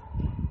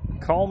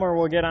 Culmer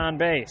will get on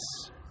base.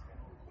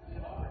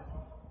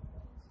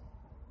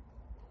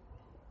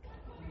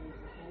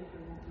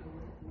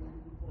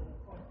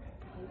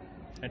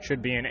 That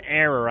should be an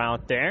error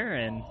out there,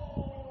 and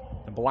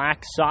the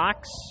Black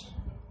Sox.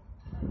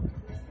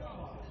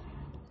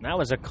 That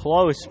was a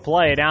close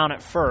play down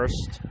at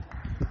first.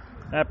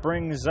 That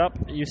brings up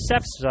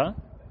Yusefzada.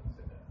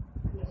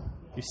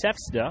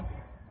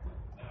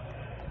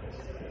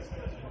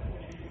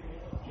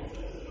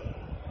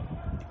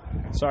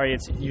 Sorry,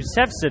 it's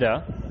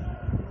Yusefzada.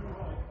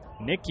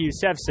 Nick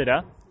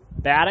Yusefzada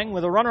batting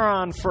with a runner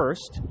on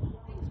first.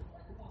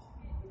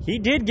 He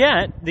did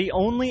get the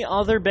only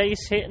other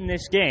base hit in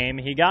this game.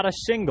 He got a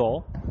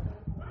single.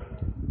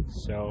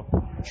 So,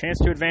 chance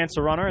to advance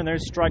a runner, and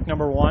there's strike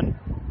number one.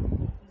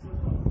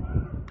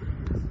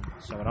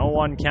 So an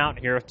 0-1 count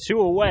here. 2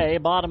 away,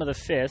 bottom of the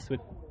fifth,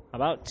 with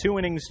about 2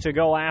 innings to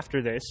go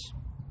after this.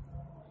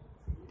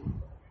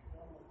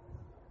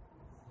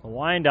 The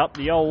wind up,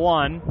 the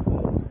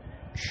 0-1,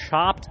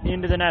 chopped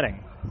into the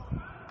netting.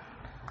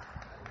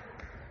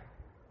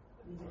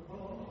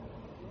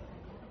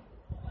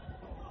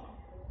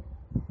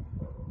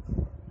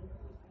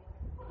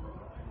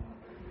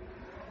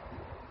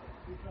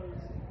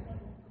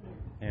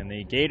 And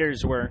the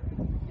Gators were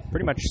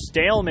pretty much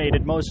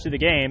stalemated most of the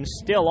game,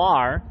 still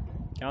are.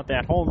 Got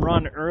that home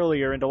run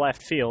earlier into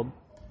left field.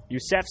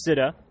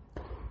 Yusefzada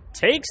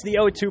takes the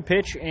 0-2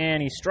 pitch,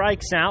 and he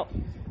strikes out.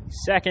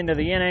 Second of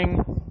the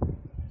inning,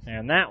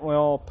 and that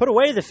will put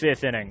away the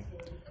 5th inning.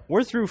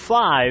 We're through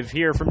 5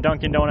 here from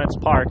Dunkin' Donuts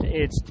Park.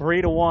 It's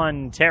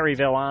 3-1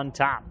 Terryville on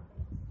top.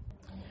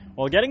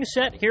 Well, getting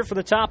set here for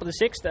the top of the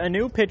 6th, a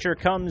new pitcher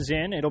comes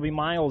in. It'll be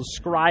Miles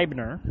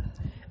Scribner.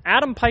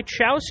 Adam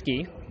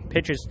Piechowski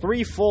pitches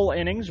 3 full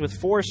innings with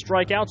 4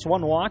 strikeouts,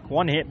 1 walk,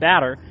 1 hit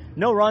batter,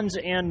 no runs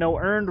and no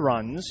earned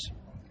runs.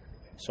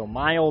 So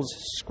Miles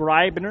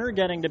Scribner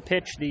getting to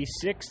pitch the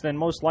 6th and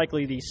most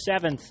likely the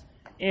 7th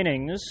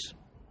innings.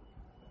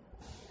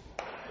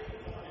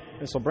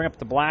 This will bring up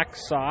the Black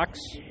Sox.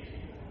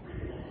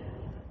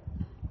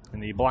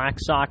 And the Black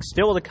Sox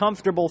still with a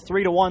comfortable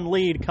 3-1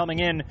 lead coming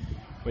in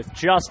with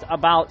just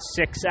about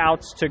 6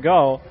 outs to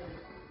go.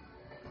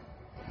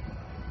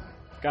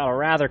 Got a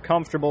rather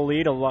comfortable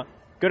lead, a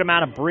good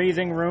amount of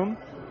breathing room.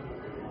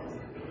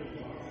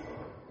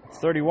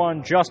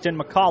 31, Justin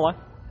McCulloch.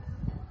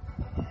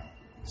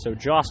 So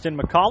Justin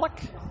McCulloch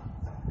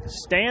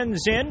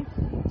stands in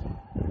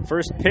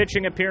First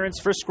pitching appearance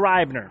for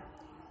Scribner.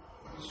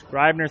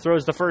 Scribner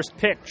throws the first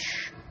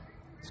pitch.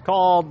 It's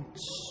called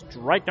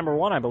strike number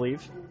 1, I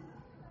believe.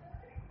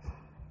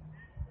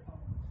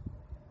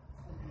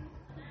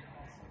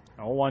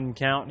 0-1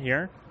 count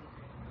here.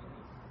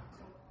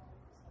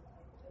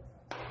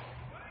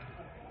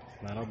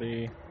 That'll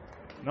be...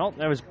 Nope,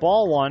 that was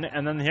ball 1,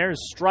 and then here's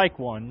strike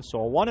 1. So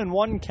a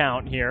 1-1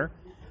 count here.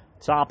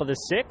 Top of the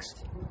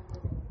 6th.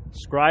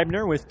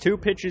 Scribner, with 2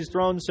 pitches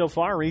thrown so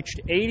far, reached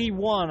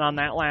 81 on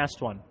that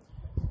last one.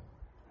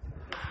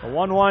 A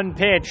 1-1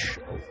 pitch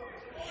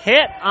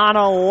hit on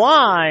a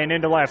line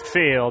into left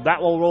field.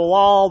 That will roll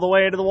all the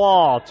way to the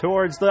wall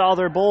towards the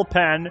other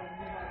bullpen.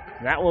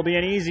 That will be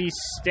an easy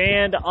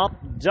stand-up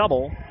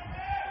double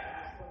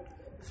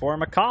for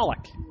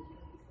McCulloch.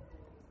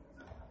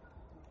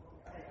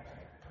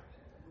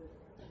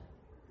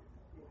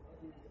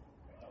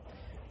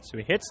 So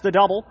he hits the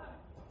double.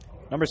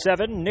 Number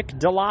 7, Nick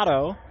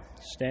Delato,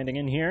 standing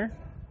in here.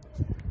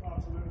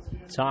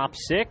 Top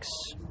 6.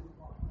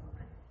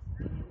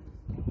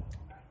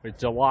 With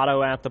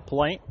Delato at the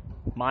plate.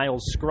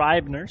 Miles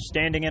Scribner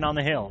standing in on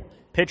the hill.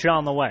 Pitch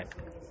on the way.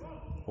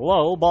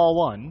 Low, ball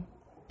 1,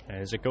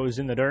 as it goes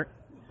in the dirt.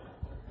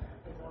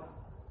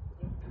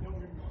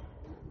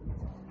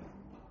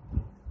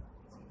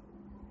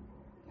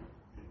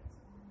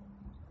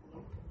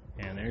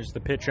 And there's the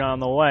pitch on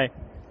the way.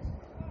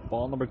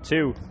 Ball number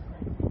 2.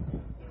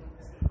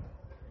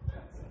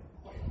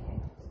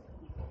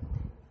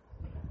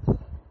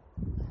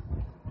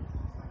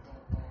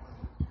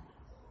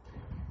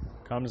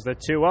 Comes the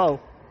 2-0.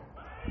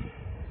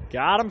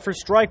 Got him for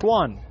strike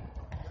 1.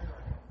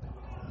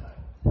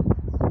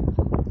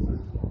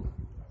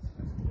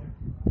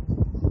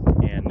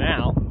 And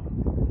now,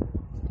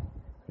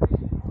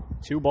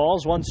 2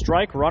 balls, 1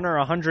 strike. Runner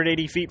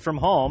 180 feet from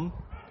home.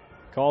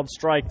 Called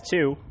strike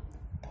 2.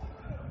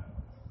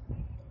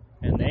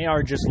 And they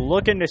are just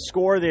looking to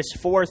score this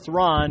 4th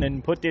run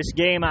and put this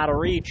game out of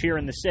reach here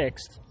in the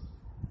 6th.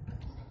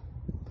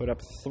 Put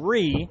up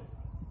 3.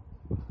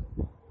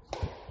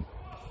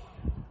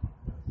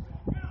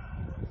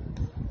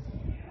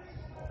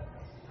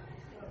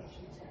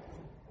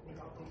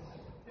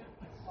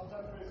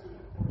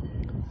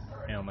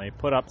 And they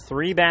put up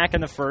 3 back in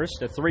the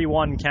first, a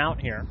 3-1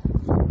 count here.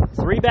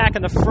 3 back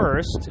in the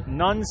first,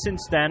 none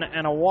since then,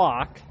 and a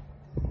walk.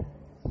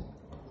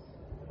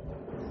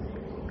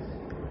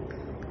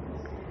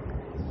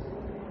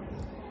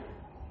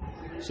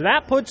 So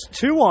that puts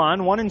 2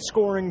 on, 1 in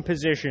scoring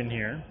position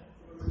here.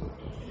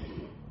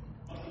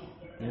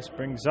 This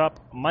brings up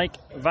Mike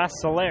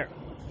Vassarelli.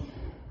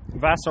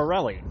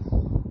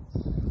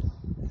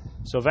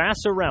 So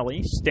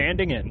Vassarelli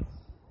standing in.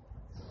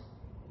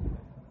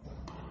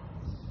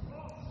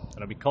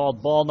 That'll be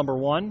called ball number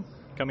 1,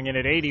 coming in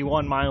at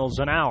 81 miles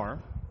an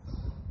hour.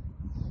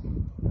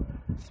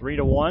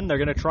 3-1. They're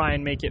going to try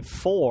and make it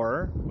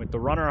 4 with the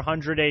runner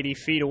 180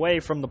 feet away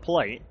from the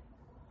plate.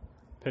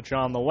 Pitch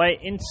on the way,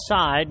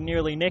 inside,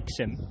 nearly nicks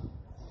him.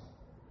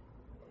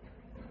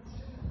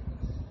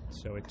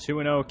 So a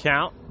 2-0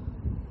 count.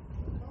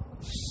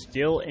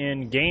 Still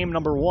in game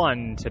number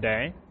 1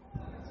 today.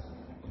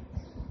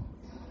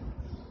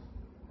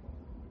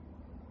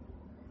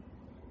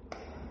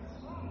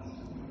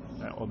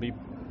 That will be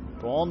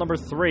ball number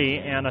 3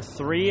 and a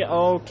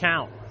 3-0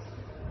 count.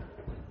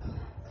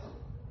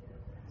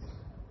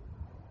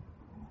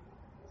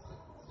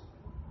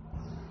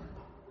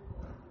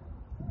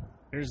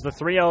 Here's the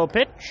 3-0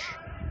 pitch,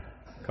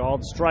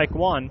 called strike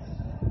 1.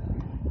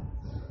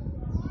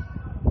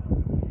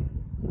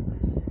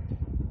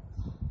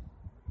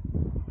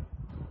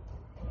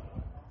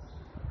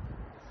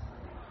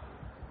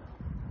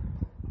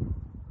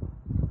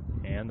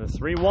 And the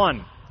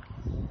 3-1.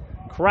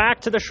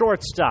 Crack to the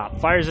shortstop.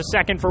 Fires a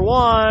second for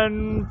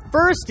 1.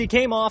 First, he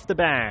came off the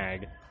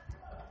bag.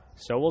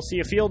 So we'll see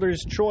a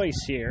fielder's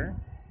choice here.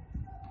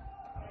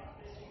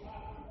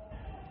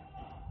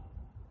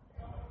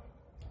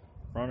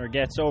 Runner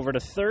gets over to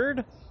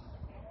third,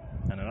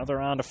 and another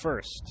on to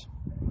first.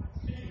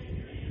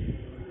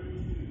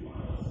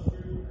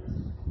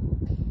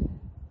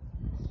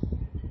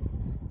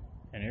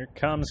 And here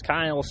comes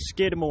Kyle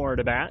Skidmore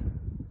to bat.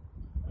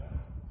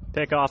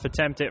 Pickoff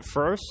attempt at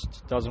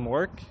first. Doesn't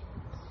work.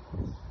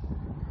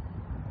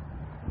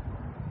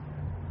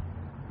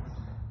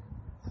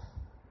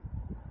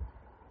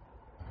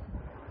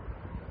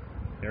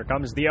 Here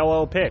comes the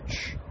 0-0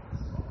 pitch.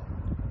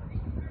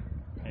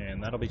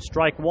 And that'll be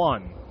strike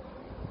 1.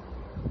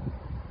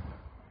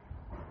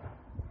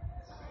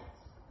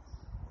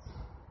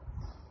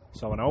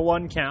 So an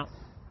 0-1 count.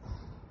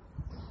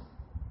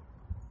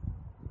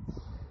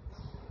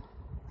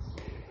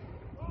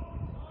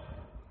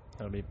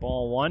 That'll be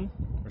ball 1.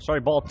 Or sorry,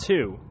 ball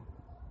 2.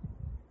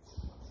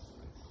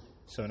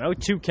 So an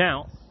 0-2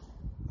 count.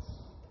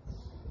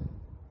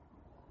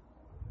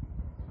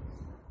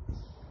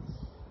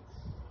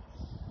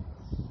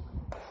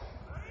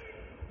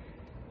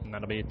 And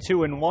that'll be a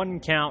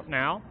 2-1 count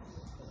now.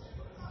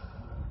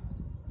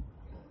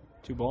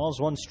 2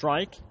 balls, 1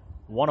 strike,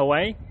 1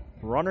 away.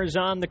 Runners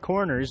on the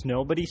corners.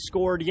 Nobody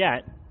scored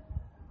yet.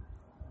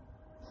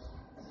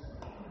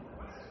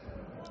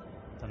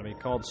 That'll be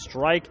called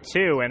strike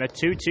 2 and a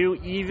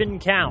 2-2 even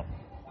count.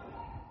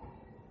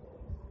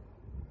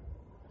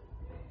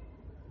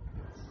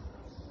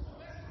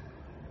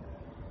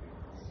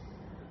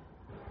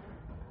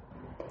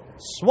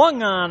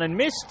 Swung on and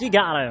missed. He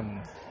got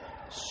him.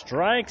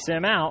 Strikes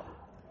him out.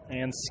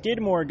 And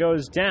Skidmore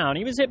goes down.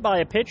 He was hit by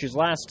a pitch his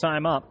last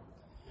time up.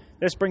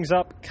 This brings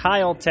up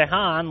Kyle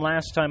Tehan.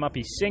 Last time up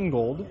he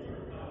singled.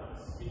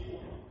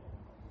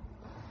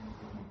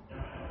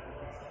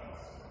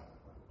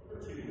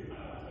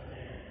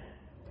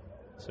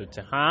 So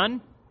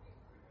Tehan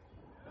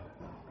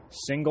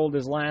singled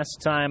his last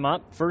time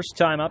up. First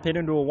time up, hit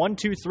into a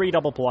 1-2-3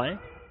 double play.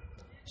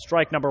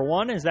 Strike number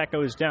 1 as that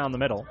goes down the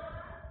middle.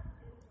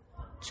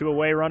 2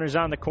 away runners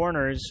on the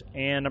corners,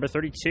 and number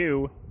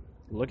 32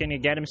 looking to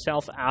get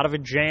himself out of a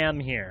jam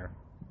here.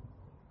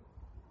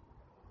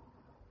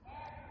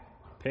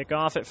 Pick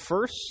off at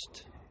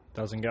first.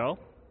 Doesn't go.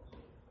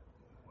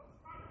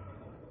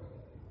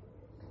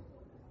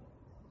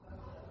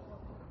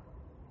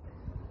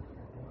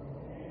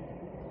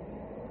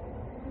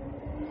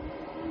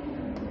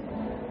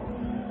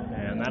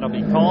 And that'll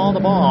be called a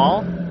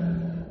ball.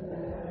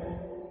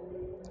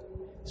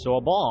 So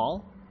a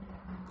ball,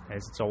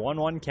 as it's a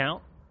 1-1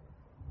 count.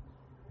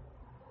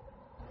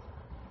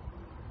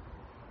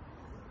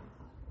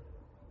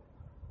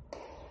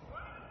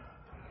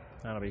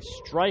 That'll be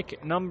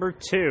strike number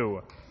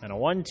 2 and a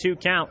 1-2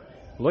 count.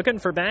 Looking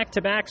for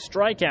back-to-back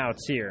strikeouts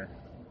here.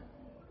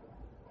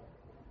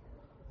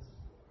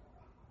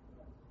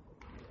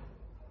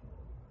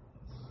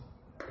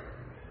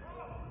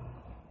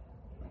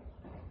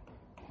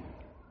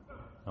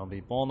 That'll be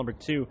ball number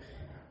 2.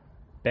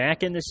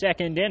 Back in the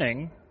second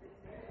inning,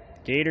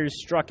 Gators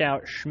struck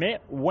out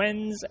Schmidt,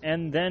 Wenz,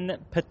 and then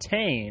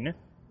Patain.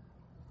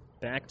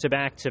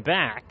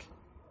 Back-to-back-to-back.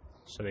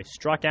 So they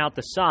struck out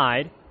the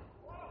side.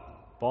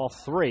 Ball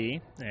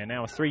 3, and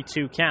now a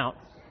 3-2 count.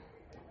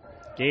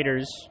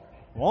 Gators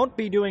won't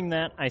be doing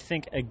that, I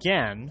think,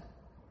 again.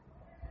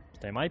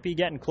 But they might be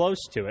getting close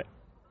to it.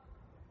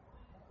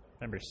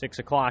 Remember, 6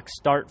 o'clock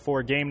start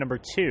for game number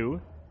 2.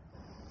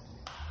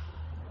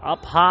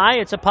 Up high,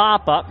 it's a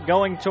pop-up,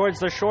 going towards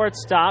the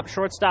shortstop.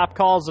 Shortstop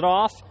calls it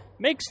off,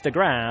 makes the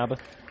grab,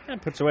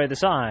 and puts away the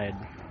side.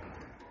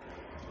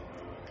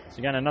 So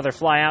again, another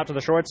fly out to the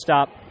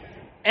shortstop.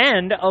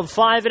 End of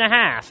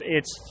 5.5.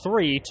 It's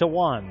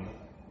 3-1.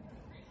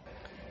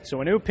 So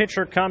a new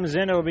pitcher comes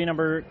in. It'll be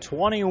number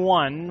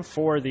 21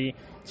 for the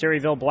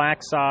Terryville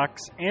Black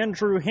Sox.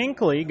 Andrew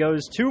Hinckley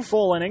goes 2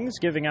 full innings,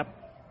 giving up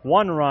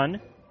 1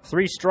 run,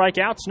 3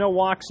 strikeouts, no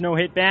walks, no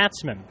hit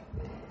batsman.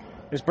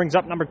 This brings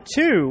up number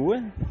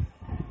 2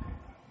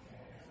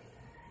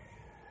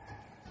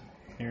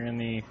 here in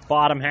the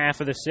bottom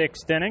half of the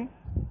 6th inning.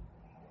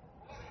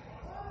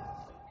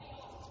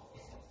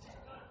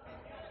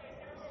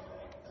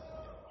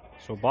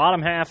 So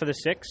bottom half of the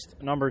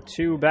 6th, number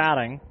 2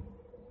 batting.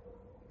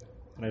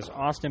 There's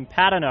Austin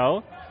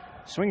Patino.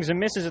 Swings and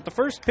misses at the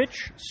first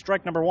pitch,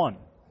 strike number 1.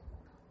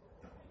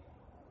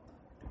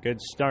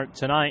 Good start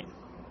tonight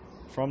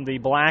from the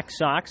Black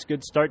Sox.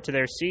 Good start to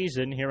their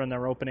season here on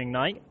their opening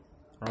night,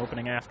 or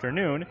opening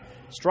afternoon.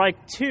 Strike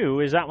 2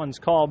 is that one's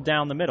called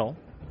down the middle.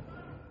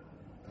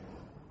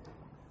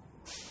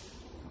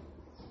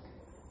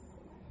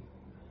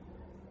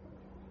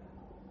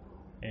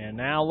 And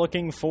now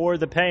looking for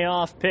the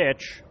payoff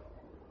pitch.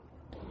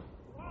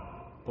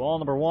 Ball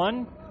number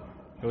 1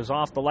 goes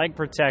off the leg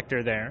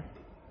protector there.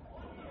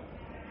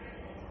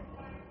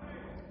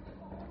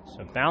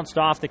 So bounced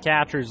off the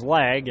catcher's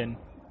leg and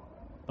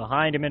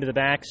behind him into the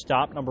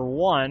backstop. Number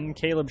 1,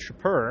 Caleb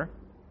Shapur,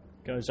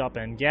 goes up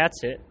and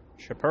gets it.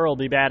 Shapur will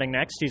be batting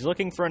next. He's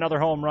looking for another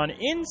home run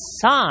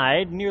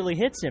inside, nearly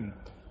hits him.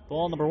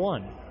 Ball number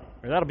 1,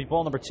 or that'll be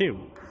ball number 2.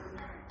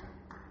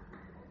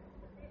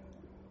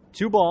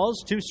 2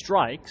 balls, 2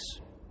 strikes.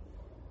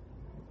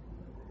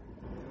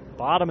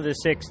 Bottom of the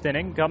 6th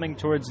inning, coming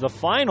towards the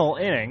final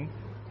inning.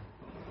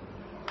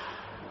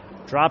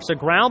 Drops a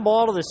ground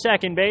ball to the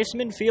second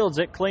baseman, fields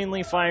it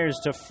cleanly, fires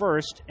to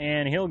first,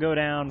 and he'll go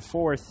down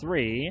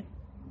 4-3.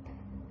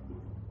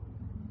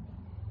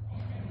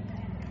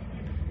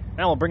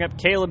 Now we'll bring up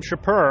Caleb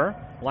Shapur.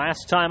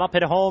 Last time up,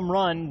 hit a home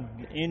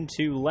run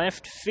into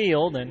left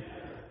field, and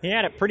he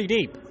had it pretty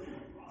deep.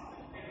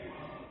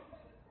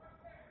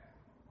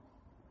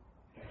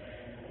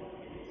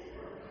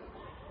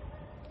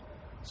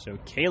 So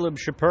Caleb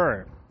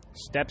Shapur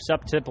steps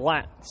up to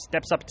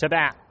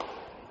bat.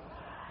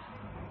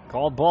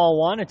 Called ball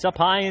 1. It's up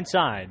high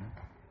inside.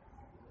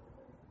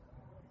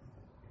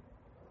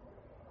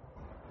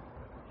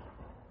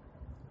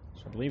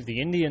 So I believe the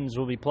Indians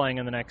will be playing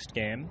in the next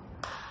game.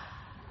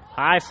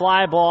 High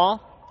fly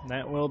ball.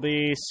 That will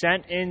be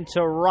sent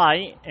into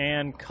right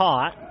and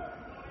caught.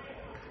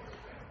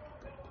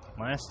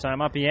 Last time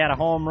up he had a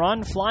home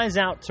run. Flies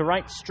out to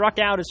right. Struck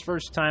out his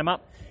first time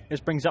up. This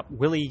brings up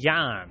Willie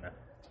Yan.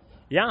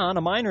 Yan,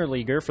 a minor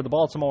leaguer for the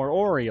Baltimore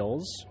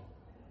Orioles.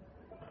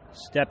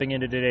 stepping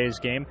into today's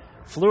game.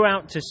 Flew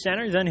out to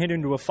center, then hit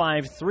into a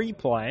 5-3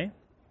 play.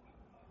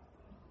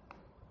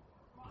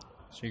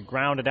 So he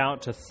grounded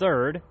out to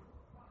third.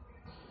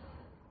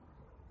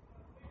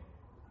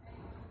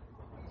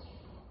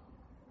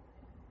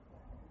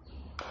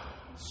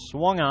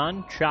 Swung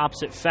on,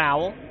 chops it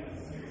foul.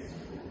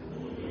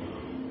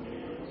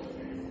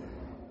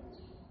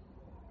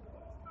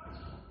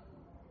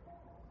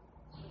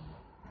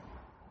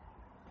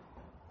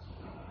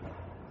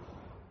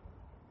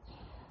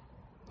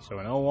 So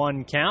an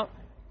 0-1 count.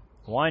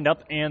 Wind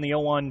up and the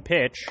 0-1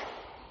 pitch.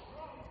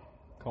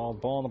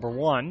 Called ball number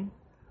 1.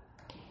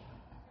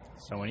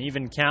 So an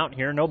even count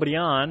here. Nobody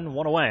on.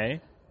 1 away.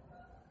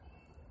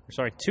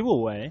 Sorry, 2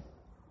 away.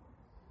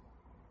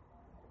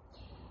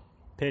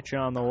 Pitch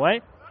on the way.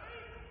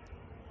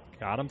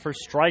 Got him for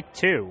strike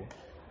 2.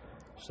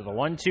 So the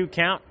 1-2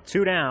 count,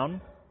 2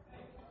 down.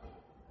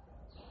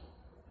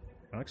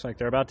 Looks like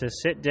they're about to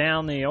sit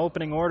down the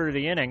opening order of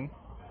the inning.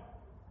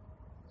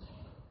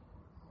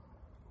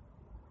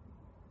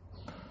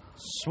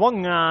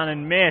 Swung on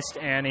and missed,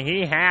 and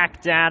he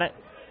hacked at it.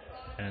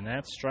 And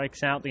that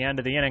strikes out the end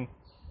of the inning.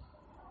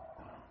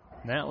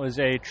 That was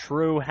a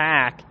true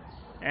hack.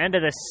 End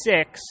of the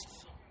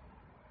 6th.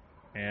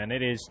 And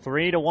it is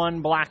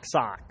 3-1 Black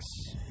Sox.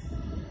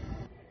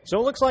 So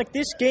it looks like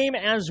this game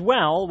as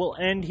well will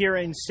end here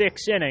in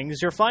 6 innings.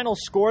 Your final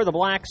score, the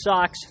Black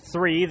Sox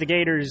 3, the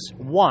Gators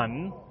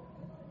 1.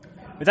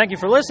 We thank you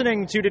for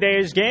listening to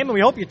today's game, and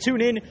we hope you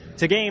tune in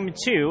to Game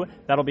 2.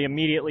 That'll be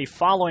immediately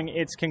following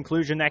its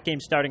conclusion. That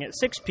game starting at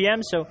 6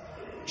 p.m., so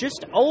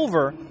just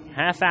over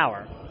half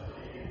hour.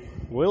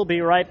 We'll be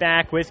right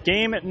back with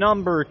Game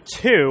number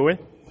 2,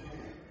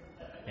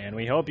 and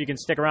we hope you can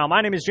stick around.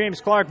 My name is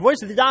James Clark,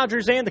 voice of the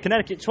Dodgers and the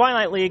Connecticut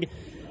Twilight League.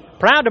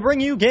 Proud to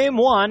bring you Game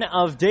 1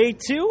 of Day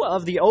 2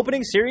 of the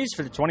opening series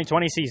for the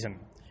 2020 season.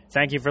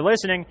 Thank you for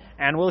listening,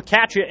 and we'll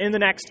catch you in the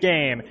next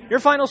game. Your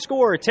final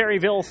score,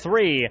 Terryville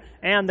 3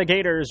 and the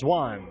Gators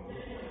 1.